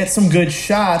 just get some good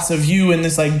shots of you in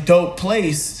this like dope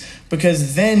place,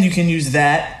 because then you can use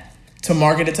that to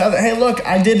market it to other. Hey, look,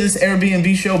 I did this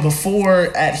Airbnb show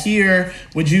before at here.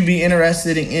 Would you be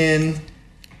interested in?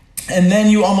 And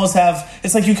then you almost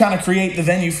it's like you kind of create the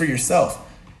venue for yourself.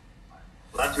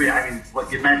 Well, that's really,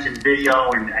 what you mentioned,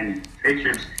 video and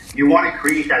pictures. You want to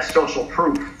create that social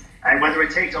proof. And whether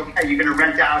it takes, okay, you're going to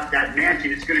rent out that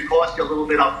mansion, it's going to cost you a little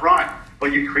bit up front,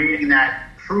 but you're creating that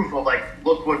proof of like,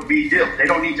 look what we do. They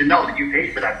don't need to know that you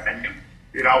paid for that venue.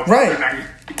 Right. Venue,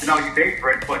 need to know you paid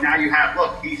for it, but now you have,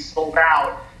 look, he sold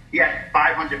out. He had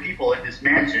 500 people in this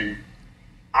mansion.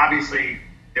 Obviously,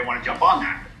 they want to jump on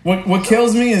that. What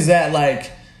kills me is that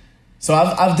so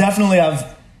I've definitely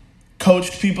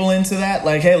coached people into that.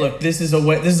 Like, hey, look, this is a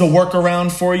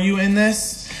workaround for you in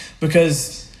this,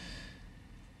 because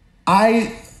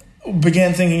I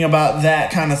began thinking about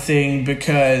that kind of thing,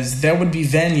 because there would be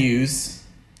venues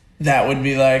that would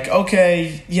be like,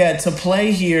 okay, yeah, to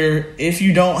play here, if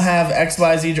you don't have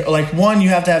XYZ, like one, you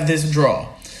have to have this draw.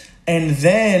 And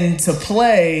then to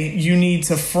play, you need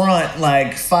to front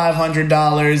like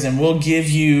 $500 and we'll give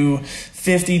you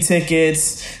 50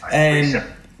 tickets. And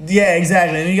yeah,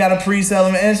 exactly. And you got to pre-sell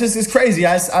them. And it's crazy.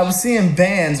 I was seeing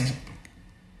bands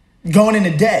going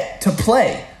into debt to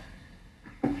play.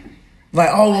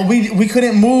 Like, oh, well, we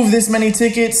couldn't move this many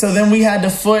tickets, so then we had to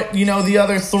foot, the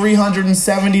other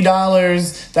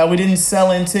 $370 that we didn't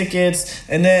sell in tickets.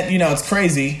 And then, it's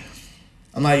crazy.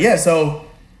 I'm like, yeah, so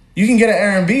you can get an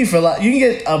Airbnb for you can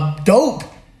get a dope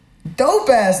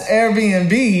ass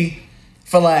Airbnb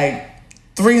for like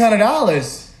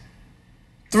 $300.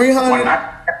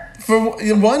 For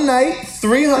one night,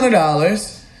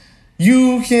 $300.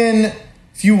 You can,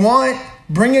 if you want,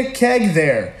 bring a keg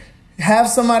there. Have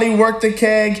somebody work the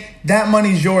keg. That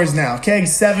money's yours now.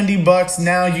 Keg's $70.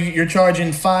 Now you're charging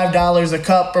 $5 a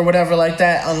cup or whatever like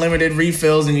that. Unlimited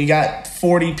refills, and you got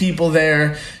 40 people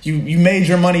there. You made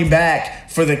your money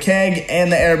back for the keg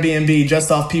and the Airbnb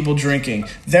just off people drinking.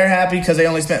 They're happy because they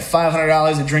only spent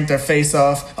 $500 to drink their face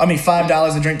off.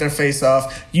 $5 to drink their face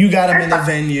off. You got them in the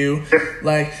venue.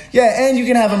 Like, yeah, and you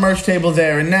can have a merch table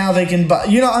there, and now they can buy.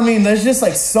 There's just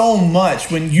like so much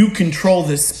when you control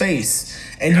this space.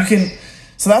 And you can,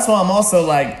 so that's why I'm also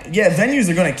like, yeah, venues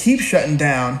are going to keep shutting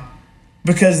down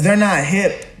because they're not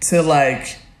hip to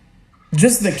like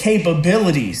just the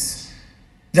capabilities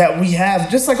that we have.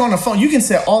 Just like on a phone, you can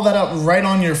set all that up right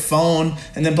on your phone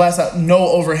and then blast out no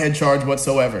overhead charge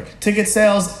whatsoever. Ticket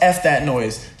sales, F that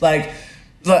noise. Like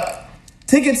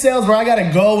ticket sales where I got to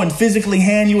go and physically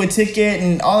hand you a ticket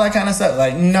and all that kind of stuff.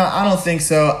 Like, no, I don't think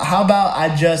so. How about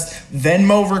I just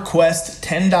Venmo request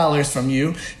 $10 from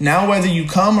you? Now, whether you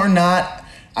come or not,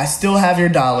 I still have your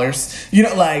dollars.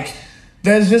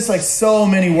 There's just like so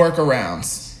many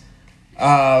workarounds.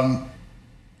 It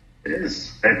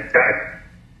is. That's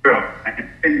true.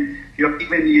 And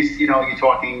even you're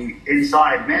talking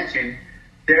inside mansion,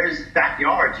 there's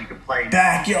backyards you could play in.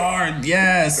 Backyard,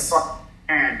 yes.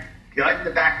 And get in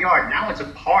the backyard. Now it's a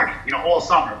party, all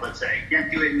summer, let's say. You can't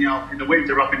do it, in the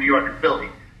winter up in New York and Philly.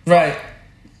 Right.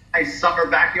 A summer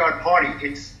backyard party,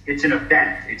 it's an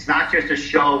event. It's not just a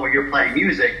show where you're playing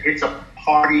music. It's a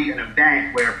party, an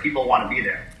event where people want to be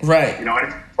there. Right. You know,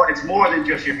 and it's more than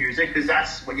just your music, because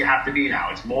that's what you have to be now.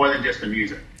 It's more than just the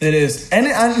music. It is. And,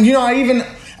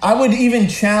 I would even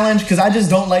challenge, because I just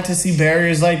don't like to see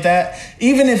barriers like that,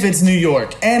 even if it's New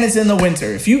York and it's in the winter.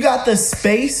 If you got the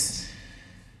space,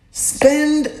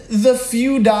 spend the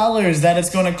few dollars that it's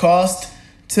going to cost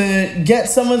to get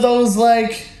some of those,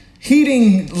 like,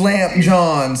 heating lamp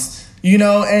johns, you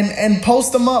know, and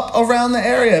post them up around the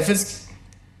area. If it's,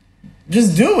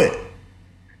 just do it.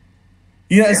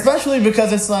 You know, especially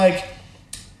because it's like,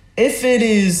 if it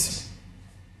is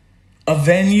a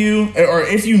venue, or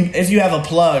if you have a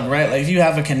plug, right? Like if you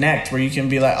have a connect where you can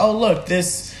be like, oh, look,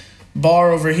 this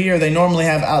bar over here, they normally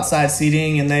have outside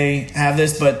seating and they have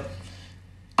this, but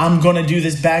I'm going to do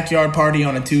this backyard party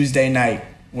on a Tuesday night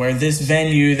where this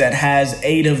venue that has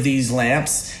 8 of these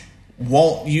lamps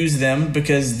won't use them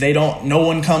because no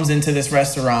one comes into this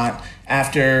restaurant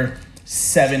after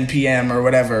 7 p.m. or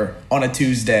whatever on a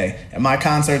Tuesday. And my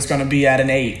concert's going to be at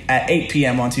 8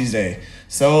 p.m. on Tuesday.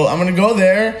 So I'm going to go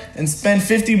there and spend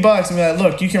 $50 and be like,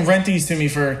 look, you can rent these to me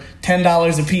for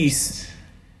 $10 a piece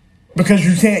because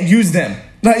you can't use them.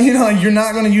 Like, you know, you're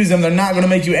not going to use them. They're not going to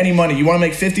make you any money. You want to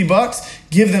make $50?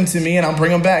 Give them to me and I'll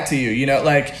bring them back to you. You know,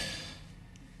 like,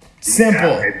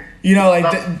 simple. You know,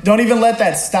 like, don't even let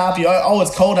that stop you. Oh,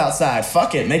 it's cold outside.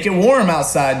 Fuck it. Make it warm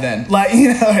outside then. Like,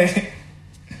 you know. Like,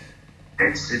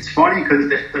 it's funny because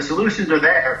the solutions are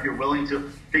there if you're willing to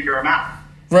figure them out.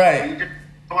 Right. You just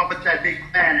come up with that big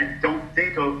plan and don't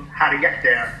think of how to get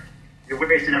there. You're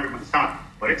wasting everyone's time.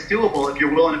 But it's doable if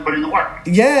you're willing to put in the work.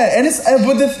 Yeah, and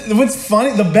what's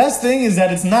funny, the best thing is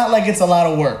that it's not like it's a lot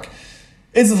of work.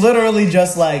 It's literally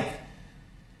just like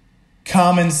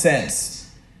common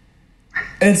sense.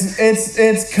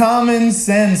 It's common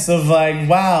sense of like,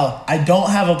 wow, I don't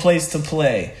have a place to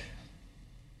play.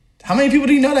 How many people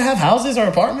do you know that have houses or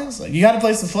apartments? Like, you got a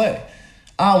place to play.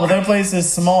 Oh, well, their place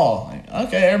is small. Like,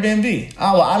 okay, Airbnb.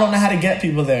 Oh, well, I don't know how to get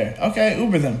people there. Okay,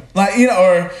 Uber them. Like, you know,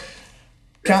 or,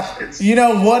 you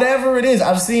know, whatever it is.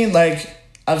 I've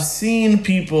seen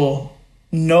people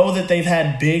know that they've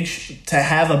had to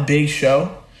have a big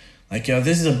show. Like, yo,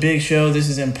 this is a big show. This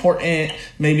is important.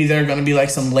 Maybe there are going to be like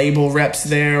some label reps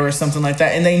there or something like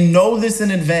that. And they know this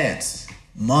in advance,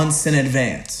 months in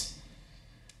advance.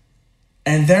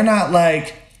 And they're not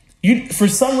like, for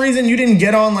some reason, you didn't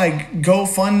get on like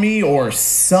GoFundMe or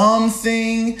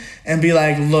something and be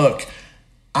like, look,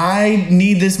 I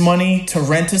need this money to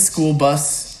rent a school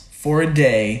bus for a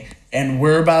day. And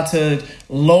we're about to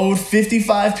load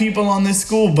 55 people on this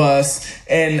school bus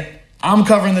and I'm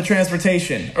covering the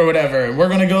transportation or whatever. We're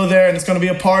going to go there and it's going to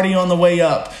be a party on the way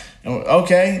up.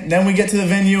 Okay. Then we get to the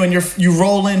venue and you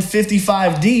roll in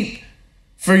 55 deep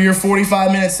for your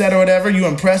 45-minute set or whatever. You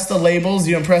impress the labels.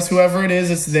 You impress whoever it is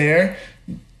that's there.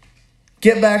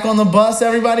 Get back on the bus.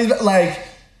 Everybody's like,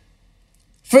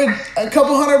 for a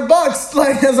couple $100,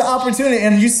 like, as an opportunity.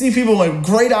 And you see people with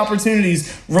great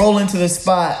opportunities roll into the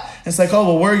spot. It's like, oh,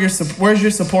 well, where's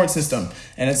your support system?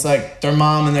 And it's like their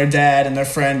mom and their dad and their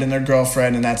friend and their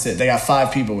girlfriend, and that's it. They got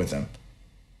 5 people with them.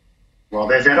 Well,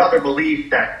 there's that other belief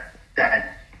that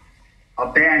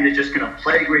a band is just going to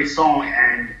play a great song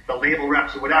and the label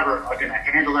reps or whatever are going to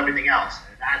handle everything else.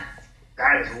 And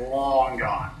that is long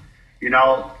gone. You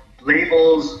know,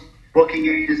 labels, booking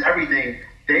agents, everything,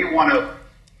 they want to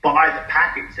buy the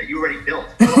package that you already built.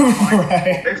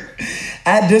 Right.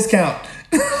 At discount.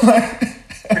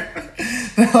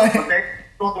 But there's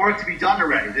still work to be done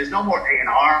already. There's no more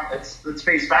A&R. Let's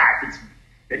face facts.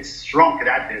 It's shrunk to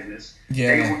that business.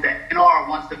 Yeah. The A&R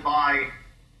wants to buy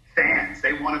fans.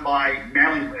 They want to buy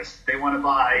mailing lists. They want to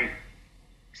buy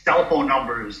cell phone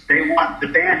numbers. They want the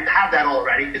band to have that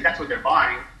already because that's what they're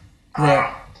buying.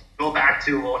 Right. Go back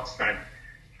to what's that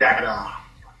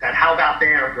How About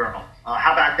There girl.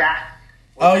 How About That?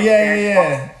 Oh,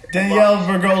 yeah. Danielle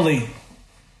Bergoli.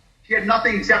 She had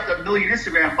nothing except 1 million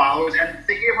Instagram followers, and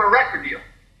they gave her a record deal.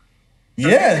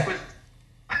 Yeah.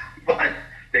 But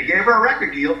they gave her a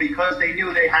record deal because they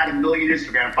knew they had 1 million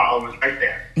Instagram followers right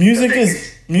there.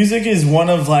 Music is one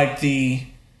of like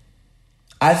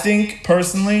I think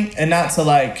personally, and not to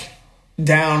like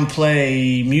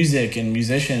downplay music and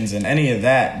musicians and any of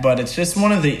that, but it's just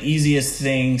one of the easiest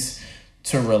things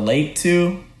to relate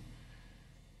to.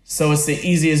 So it's the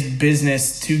easiest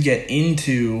business to get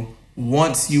into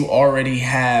once you already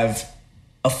have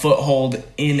a foothold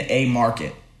in a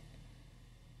market.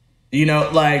 You know,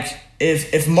 like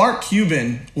if Mark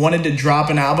Cuban wanted to drop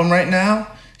an album right now,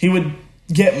 he would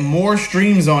get more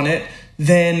streams on it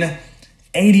than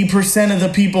 80% of the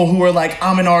people who are like,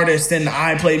 I'm an artist and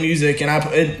I play music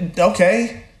and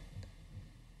okay.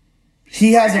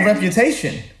 He has a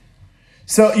reputation.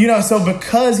 So, so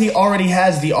because he already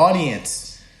has the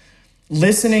audience,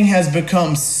 listening has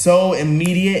become so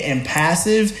immediate and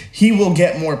passive, he will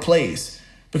get more plays.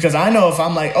 Because I know if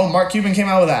I'm like, oh, Mark Cuban came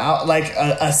out with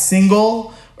a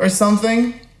single or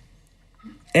something,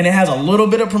 and it has a little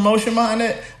bit of promotion behind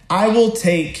it, I will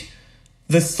take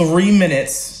the 3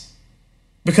 minutes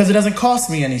because it doesn't cost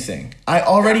me anything. I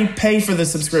already pay for the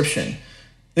subscription.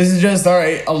 This is just, all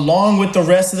right, along with the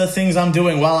rest of the things I'm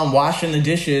doing while I'm washing the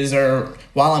dishes or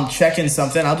while I'm checking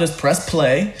something, I'll just press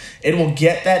play. It will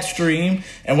get that stream,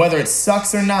 and whether it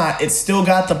sucks or not, it's still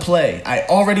got the play. I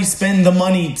already spend the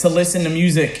money to listen to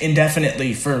music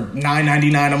indefinitely for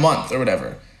 $9.99 a month or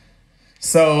whatever.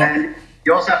 So, and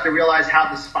you also have to realize how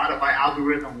the Spotify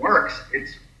algorithm works.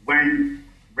 It's when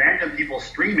random people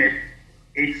stream it,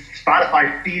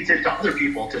 Spotify feeds it to other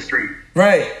people to stream.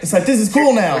 Right. It's like, this is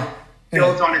cool now.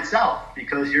 Builds on itself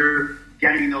because you're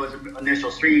getting those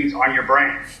initial streams on your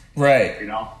brain. Right.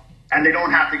 And they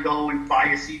don't have to go and buy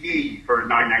a CD for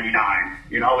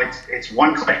 $9.99. It's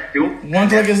one click. One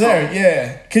click is there.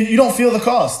 Yeah. You don't feel the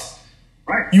cost.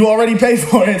 Right. You already pay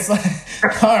for it. It's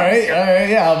like, all right.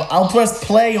 Yeah. I'll press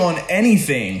play on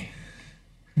anything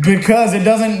because it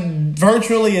doesn't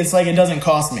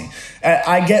cost me.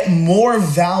 I get more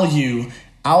value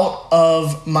out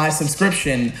of my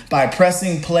subscription by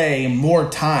pressing play more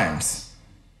times.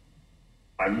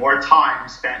 By more time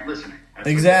spent listening. That's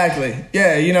exactly.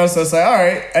 Yeah, so it's like, all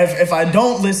right, if I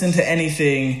don't listen to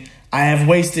anything, I have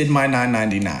wasted my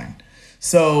 $9.99.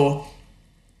 So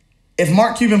if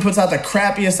Mark Cuban puts out the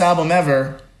crappiest album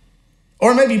ever,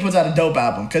 or maybe he puts out a dope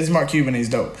album, because he's Mark Cuban, he's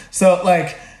dope. So,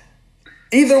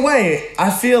 either way, I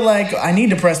feel like I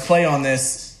need to press play on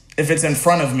this if it's in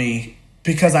front of me,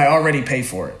 because I already pay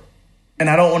for it. And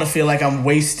I don't want to feel like I'm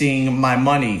wasting my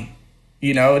money.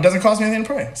 It doesn't cost me anything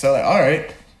to play. So, all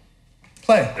right,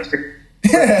 play.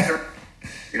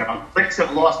 Clicks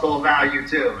have lost all value,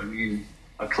 too. I mean,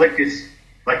 a click is,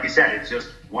 like you said, it's just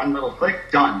one little click,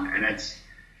 done. And it's,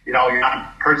 you're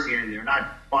not purchasing it, you're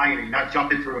not buying it, you're not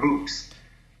jumping through hoops.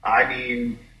 I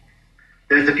mean,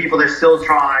 there's the people that still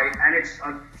try, and it's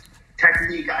a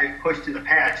technique I've pushed in the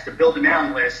past to build a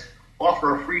mailing list,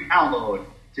 offer a free download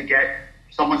to get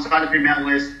someone signed up for your mailing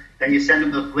list, then you send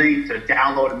them the link to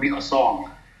download a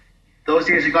song. Those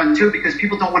days are gone too because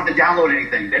people don't want to download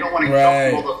anything. They don't want to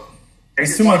jump through all the. They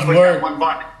it's just too want much to push work. that one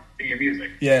button to your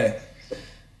music. Yeah.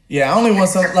 I only want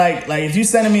something like if you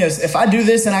sending me if I do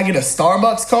this and I get a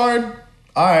Starbucks card,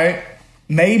 all right,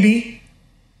 maybe.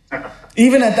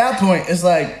 Even at that point, it's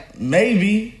like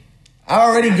maybe. I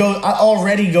already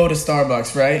go to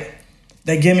Starbucks, right?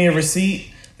 They give me a receipt.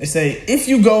 They say, if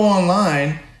you go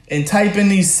online and type in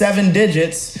these 7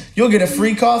 digits, you'll get a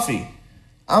free coffee.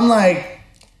 I'm like,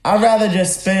 I'd rather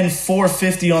just spend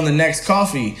 $4.50 on the next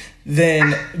coffee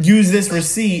than use this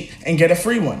receipt and get a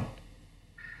free one.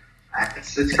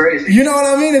 It's crazy. You know what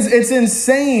I mean? It's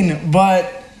insane,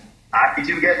 but I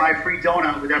do get my free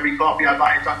donut with every coffee I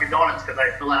buy at Dunkin' Donuts because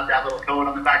I fill out that little code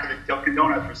on the back of the Dunkin'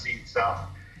 Donuts receipt. So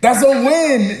that's a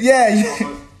win.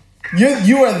 Yeah,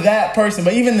 you are that person.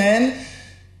 But even then,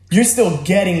 you're still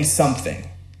getting something.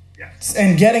 Yes.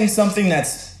 And getting something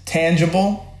that's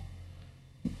tangible.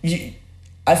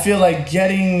 I feel like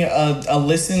getting a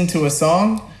listen to a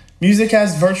song, music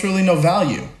has virtually no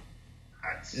value.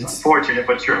 It's unfortunate,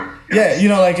 but true. Yes.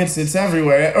 Yeah, it's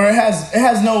everywhere. Or it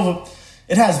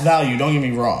has value, don't get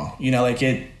me wrong.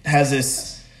 It has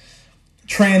this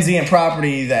transient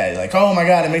property that oh my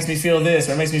God, it makes me feel this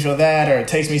or it makes me feel that or it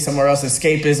takes me somewhere else,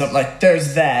 escapism.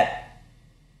 There's that.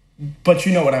 But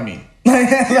you know what I mean.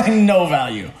 No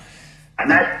value.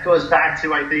 And that goes back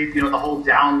to, I think, the whole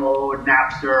download,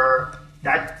 Napster,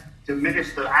 that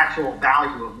diminished the actual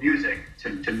value of music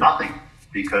to nothing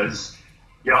because,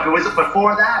 it was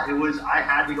before that, I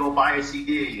had to go buy a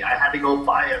CD. I had to go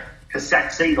buy a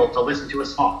cassette single to listen to a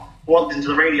song. Or listen to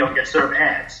the radio and get served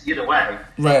ads. Either way.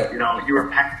 Right. You were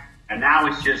packed. And now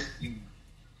it's just,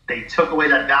 they took away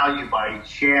that value by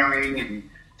sharing and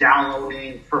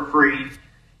downloading for free.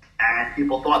 And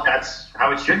people thought that's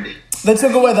how it should be. They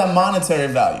took away that monetary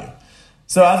value.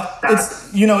 So it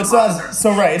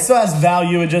still has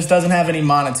value. It just doesn't have any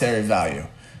monetary value.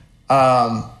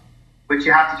 Which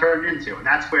you have to turn it into, and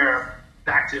that's where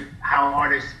back to how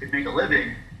artists can make a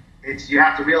living. You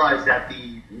have to realize that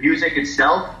the music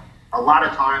itself, a lot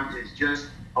of times, is just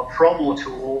a promo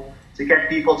tool to get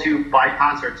people to buy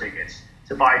concert tickets,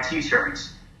 to buy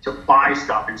T-shirts, to buy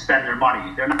stuff and spend their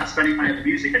money. They're not spending money on the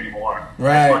music anymore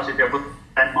as much as they're willing to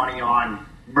spend money on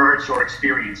merch or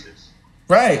experiences.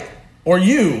 Right. Or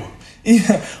you.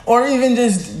 Or even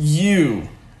just you.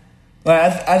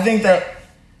 I think that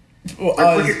Look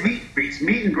at meet and greets.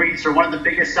 Meet and greets are one of the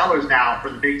biggest sellers now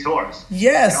for the big tours.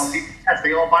 Yes. Yes,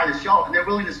 they all buy the show, and they're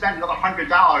willing to spend another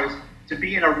 $100 to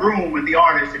be in a room with the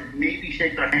artist and maybe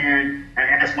shake their hand and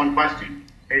ask one question.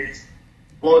 It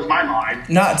blows my mind.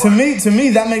 To me,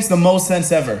 that makes the most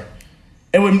sense ever.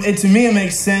 To me, it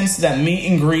makes sense that meet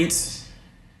and greets,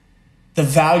 the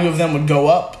value of them would go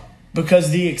up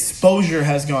because the exposure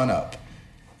has gone up.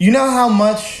 You know how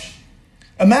much?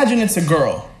 Imagine it's a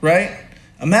girl, right?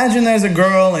 Imagine there's a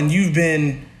girl and you've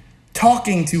been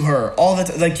talking to her all the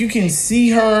time. Like you can see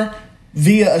her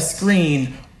via a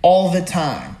screen all the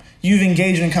time. You've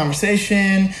engaged in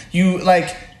conversation.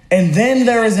 And then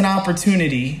there is an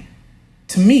opportunity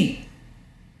to meet.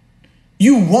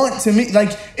 You want to meet.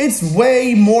 Like it's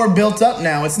way more built up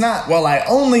now. It's not, well, I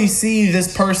only see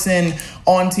this person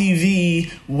on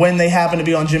TV when they happen to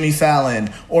be on Jimmy Fallon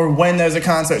or when there's a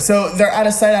concert. So they're out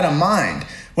of sight, out of mind.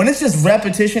 When it's just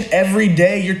repetition every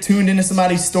day, you're tuned into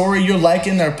somebody's story, you're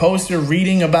liking their post, you're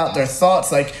reading about their thoughts,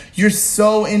 like you're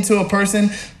so into a person.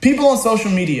 People on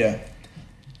social media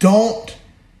don't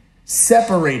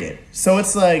separate it. So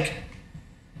it's like,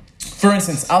 for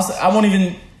instance, I won't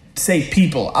even say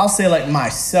people. I'll say like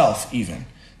myself even.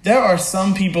 There are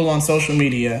some people on social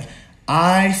media,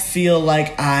 I feel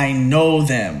like I know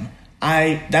them.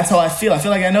 That's how I feel. I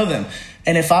feel like I know them.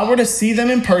 And if I were to see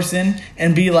them in person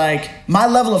and be like, my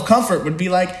level of comfort would be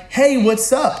like, hey,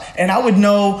 what's up? And I would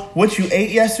know what you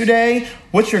ate yesterday,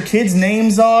 what your kids'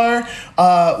 names are,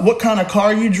 what kind of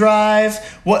car you drive,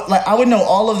 I would know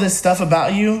all of this stuff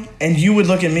about you. And you would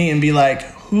look at me and be like,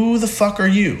 who the fuck are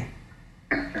you?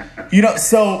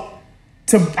 So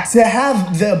to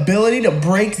have the ability to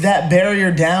break that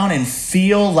barrier down and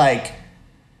feel like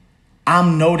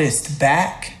I'm noticed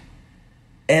back,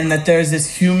 and that there's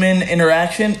this human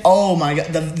interaction, oh my God,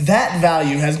 that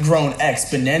value has grown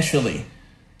exponentially.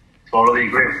 Totally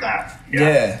agree with that.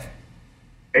 Yeah.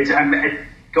 It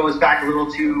goes back a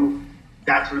little to,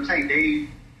 that's what I'm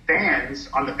saying. Fans,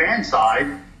 on the fan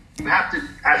side, you have to,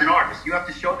 as an artist, you have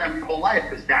to show them your whole life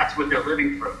because that's what they're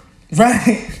living through.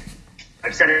 Right.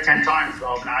 I've said it 10 times,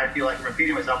 though, and I feel like I'm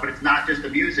repeating myself, but it's not just the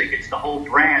music, it's the whole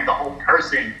brand, the whole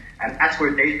person, and that's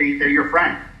where they think they're your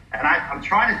friend. And I'm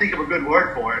trying to think of a good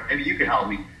word for it. Maybe you can help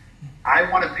me.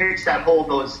 I want to pitch that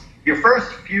your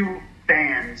first few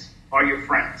fans are your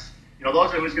friends.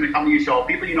 Those are who's going to come to your show,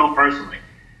 people you know personally.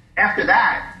 After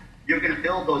that, you're going to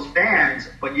build those fans,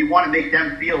 but you want to make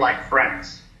them feel like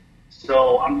friends.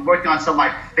 So I'm working on some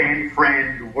fan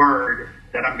friend word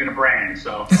that I'm going to brand.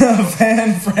 So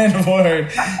fan friend word,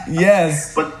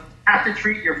 yes. But you have to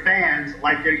treat your fans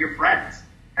like they're your friends,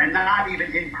 and not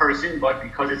even in person, but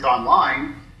because it's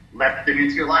online. Let them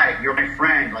into your life. You're my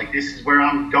friend. Like, this is where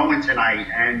I'm going tonight.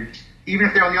 And even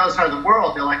if they're on the other side of the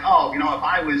world, they're like, oh, if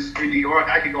I was in New York,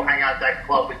 I could go hang out at that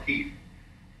club with Keith.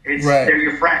 Right. They're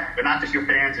your friend. They're not just your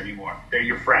fans anymore. They're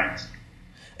your friends.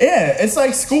 Yeah, it's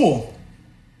like school.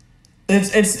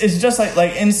 It's just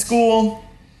like in school,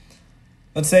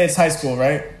 let's say it's high school,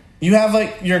 right? You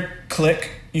have your clique.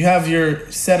 You have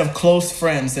your set of close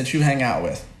friends that you hang out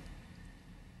with.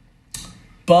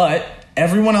 But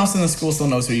everyone else in the school still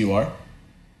knows who you are.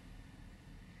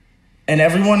 And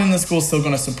everyone in the school is still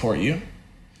going to support you.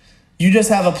 You just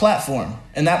have a platform.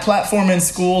 And that platform in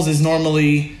schools is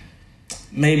normally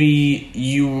maybe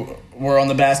you were on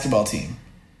the basketball team.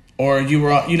 Or you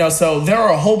were, so there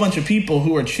are a whole bunch of people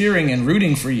who are cheering and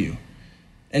rooting for you.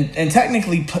 And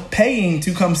technically paying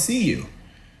to come see you.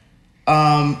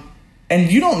 And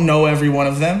you don't know every one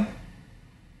of them.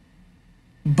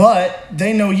 But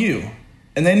they know you.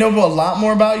 And they know a lot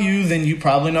more about you than you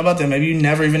probably know about them. Maybe you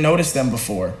never even noticed them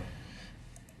before.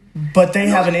 But they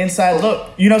have an inside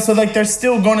look. So they're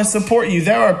still going to support you.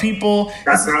 There are people...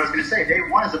 That's what I was going to say. They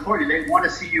want to support you. They want to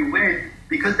see you win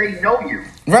because they know you.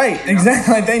 Right,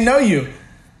 exactly. Like they know you.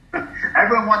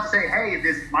 Everyone wants to say, hey,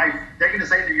 they're going to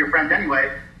say to your friend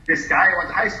anyway, this guy I went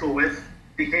to high school with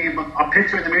became a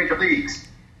pitcher in the major leagues.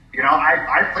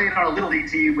 I played on a little league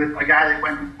team with a guy that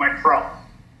went pro.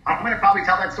 I'm going to probably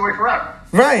tell that story forever.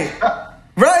 Right.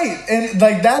 Right. And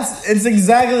it's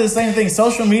exactly the same thing.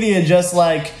 Social media just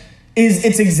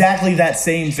it's exactly that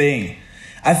same thing.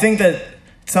 I think that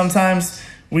sometimes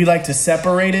we like to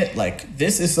separate it. Like,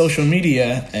 this is social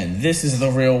media and this is the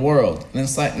real world. And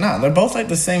it's like, nah, they're both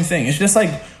the same thing. It's just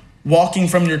like walking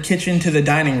from your kitchen to the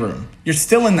dining room. You're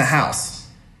still in the house.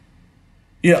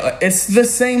 It's the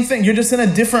same thing. You're just in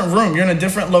a different room. You're in a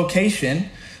different location.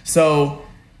 So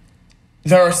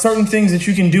there are certain things that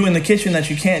you can do in the kitchen that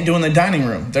you can't do in the dining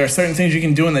room. There are certain things you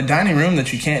can do in the dining room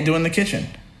that you can't do in the kitchen.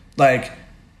 Like,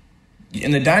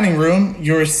 in the dining room,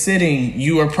 you're sitting,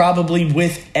 you are probably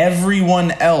with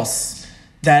everyone else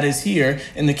that is here.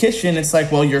 In the kitchen, it's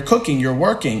like, well, you're cooking, you're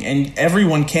working, and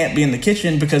everyone can't be in the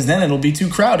kitchen because then it'll be too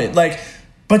crowded. Like,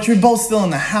 but you're both still in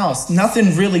the house.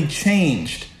 Nothing really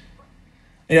changed.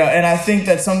 Yeah, and I think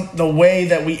that the way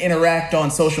that we interact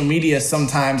on social media,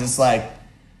 sometimes it's like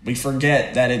we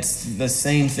forget that it's the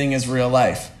same thing as real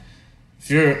life.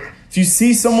 If you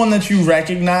see someone that you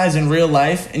recognize in real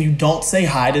life and you don't say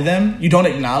hi to them, you don't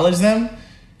acknowledge them,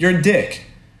 you're a dick.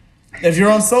 If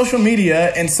you're on social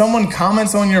media and someone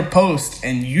comments on your post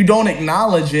and you don't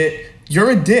acknowledge it,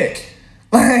 you're a dick.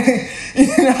 Like,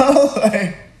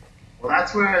 like. Well,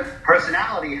 that's where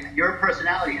your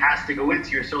personality has to go into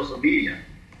your social media.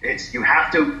 You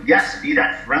have to, yes, be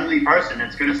that friendly person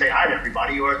that's going to say hi to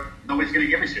everybody, or nobody's going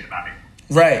to give a shit about it.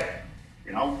 Right.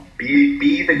 Don't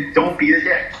be the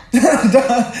dick.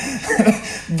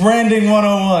 Branding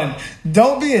 101.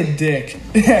 Don't be a dick.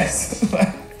 Yes.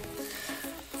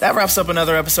 That wraps up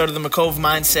another episode of the McCove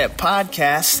Mindset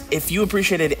Podcast. If you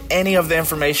appreciated any of the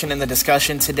information in the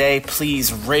discussion today,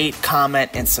 please rate, comment,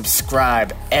 and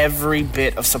subscribe. Every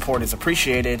bit of support is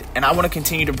appreciated, and I want to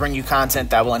continue to bring you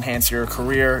content that will enhance your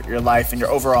career, your life, and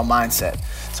your overall mindset.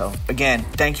 So, again,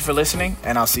 thank you for listening,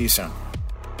 and I'll see you soon.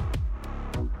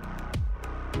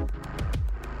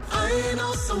 I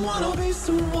know someone will be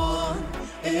someone.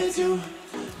 It's you.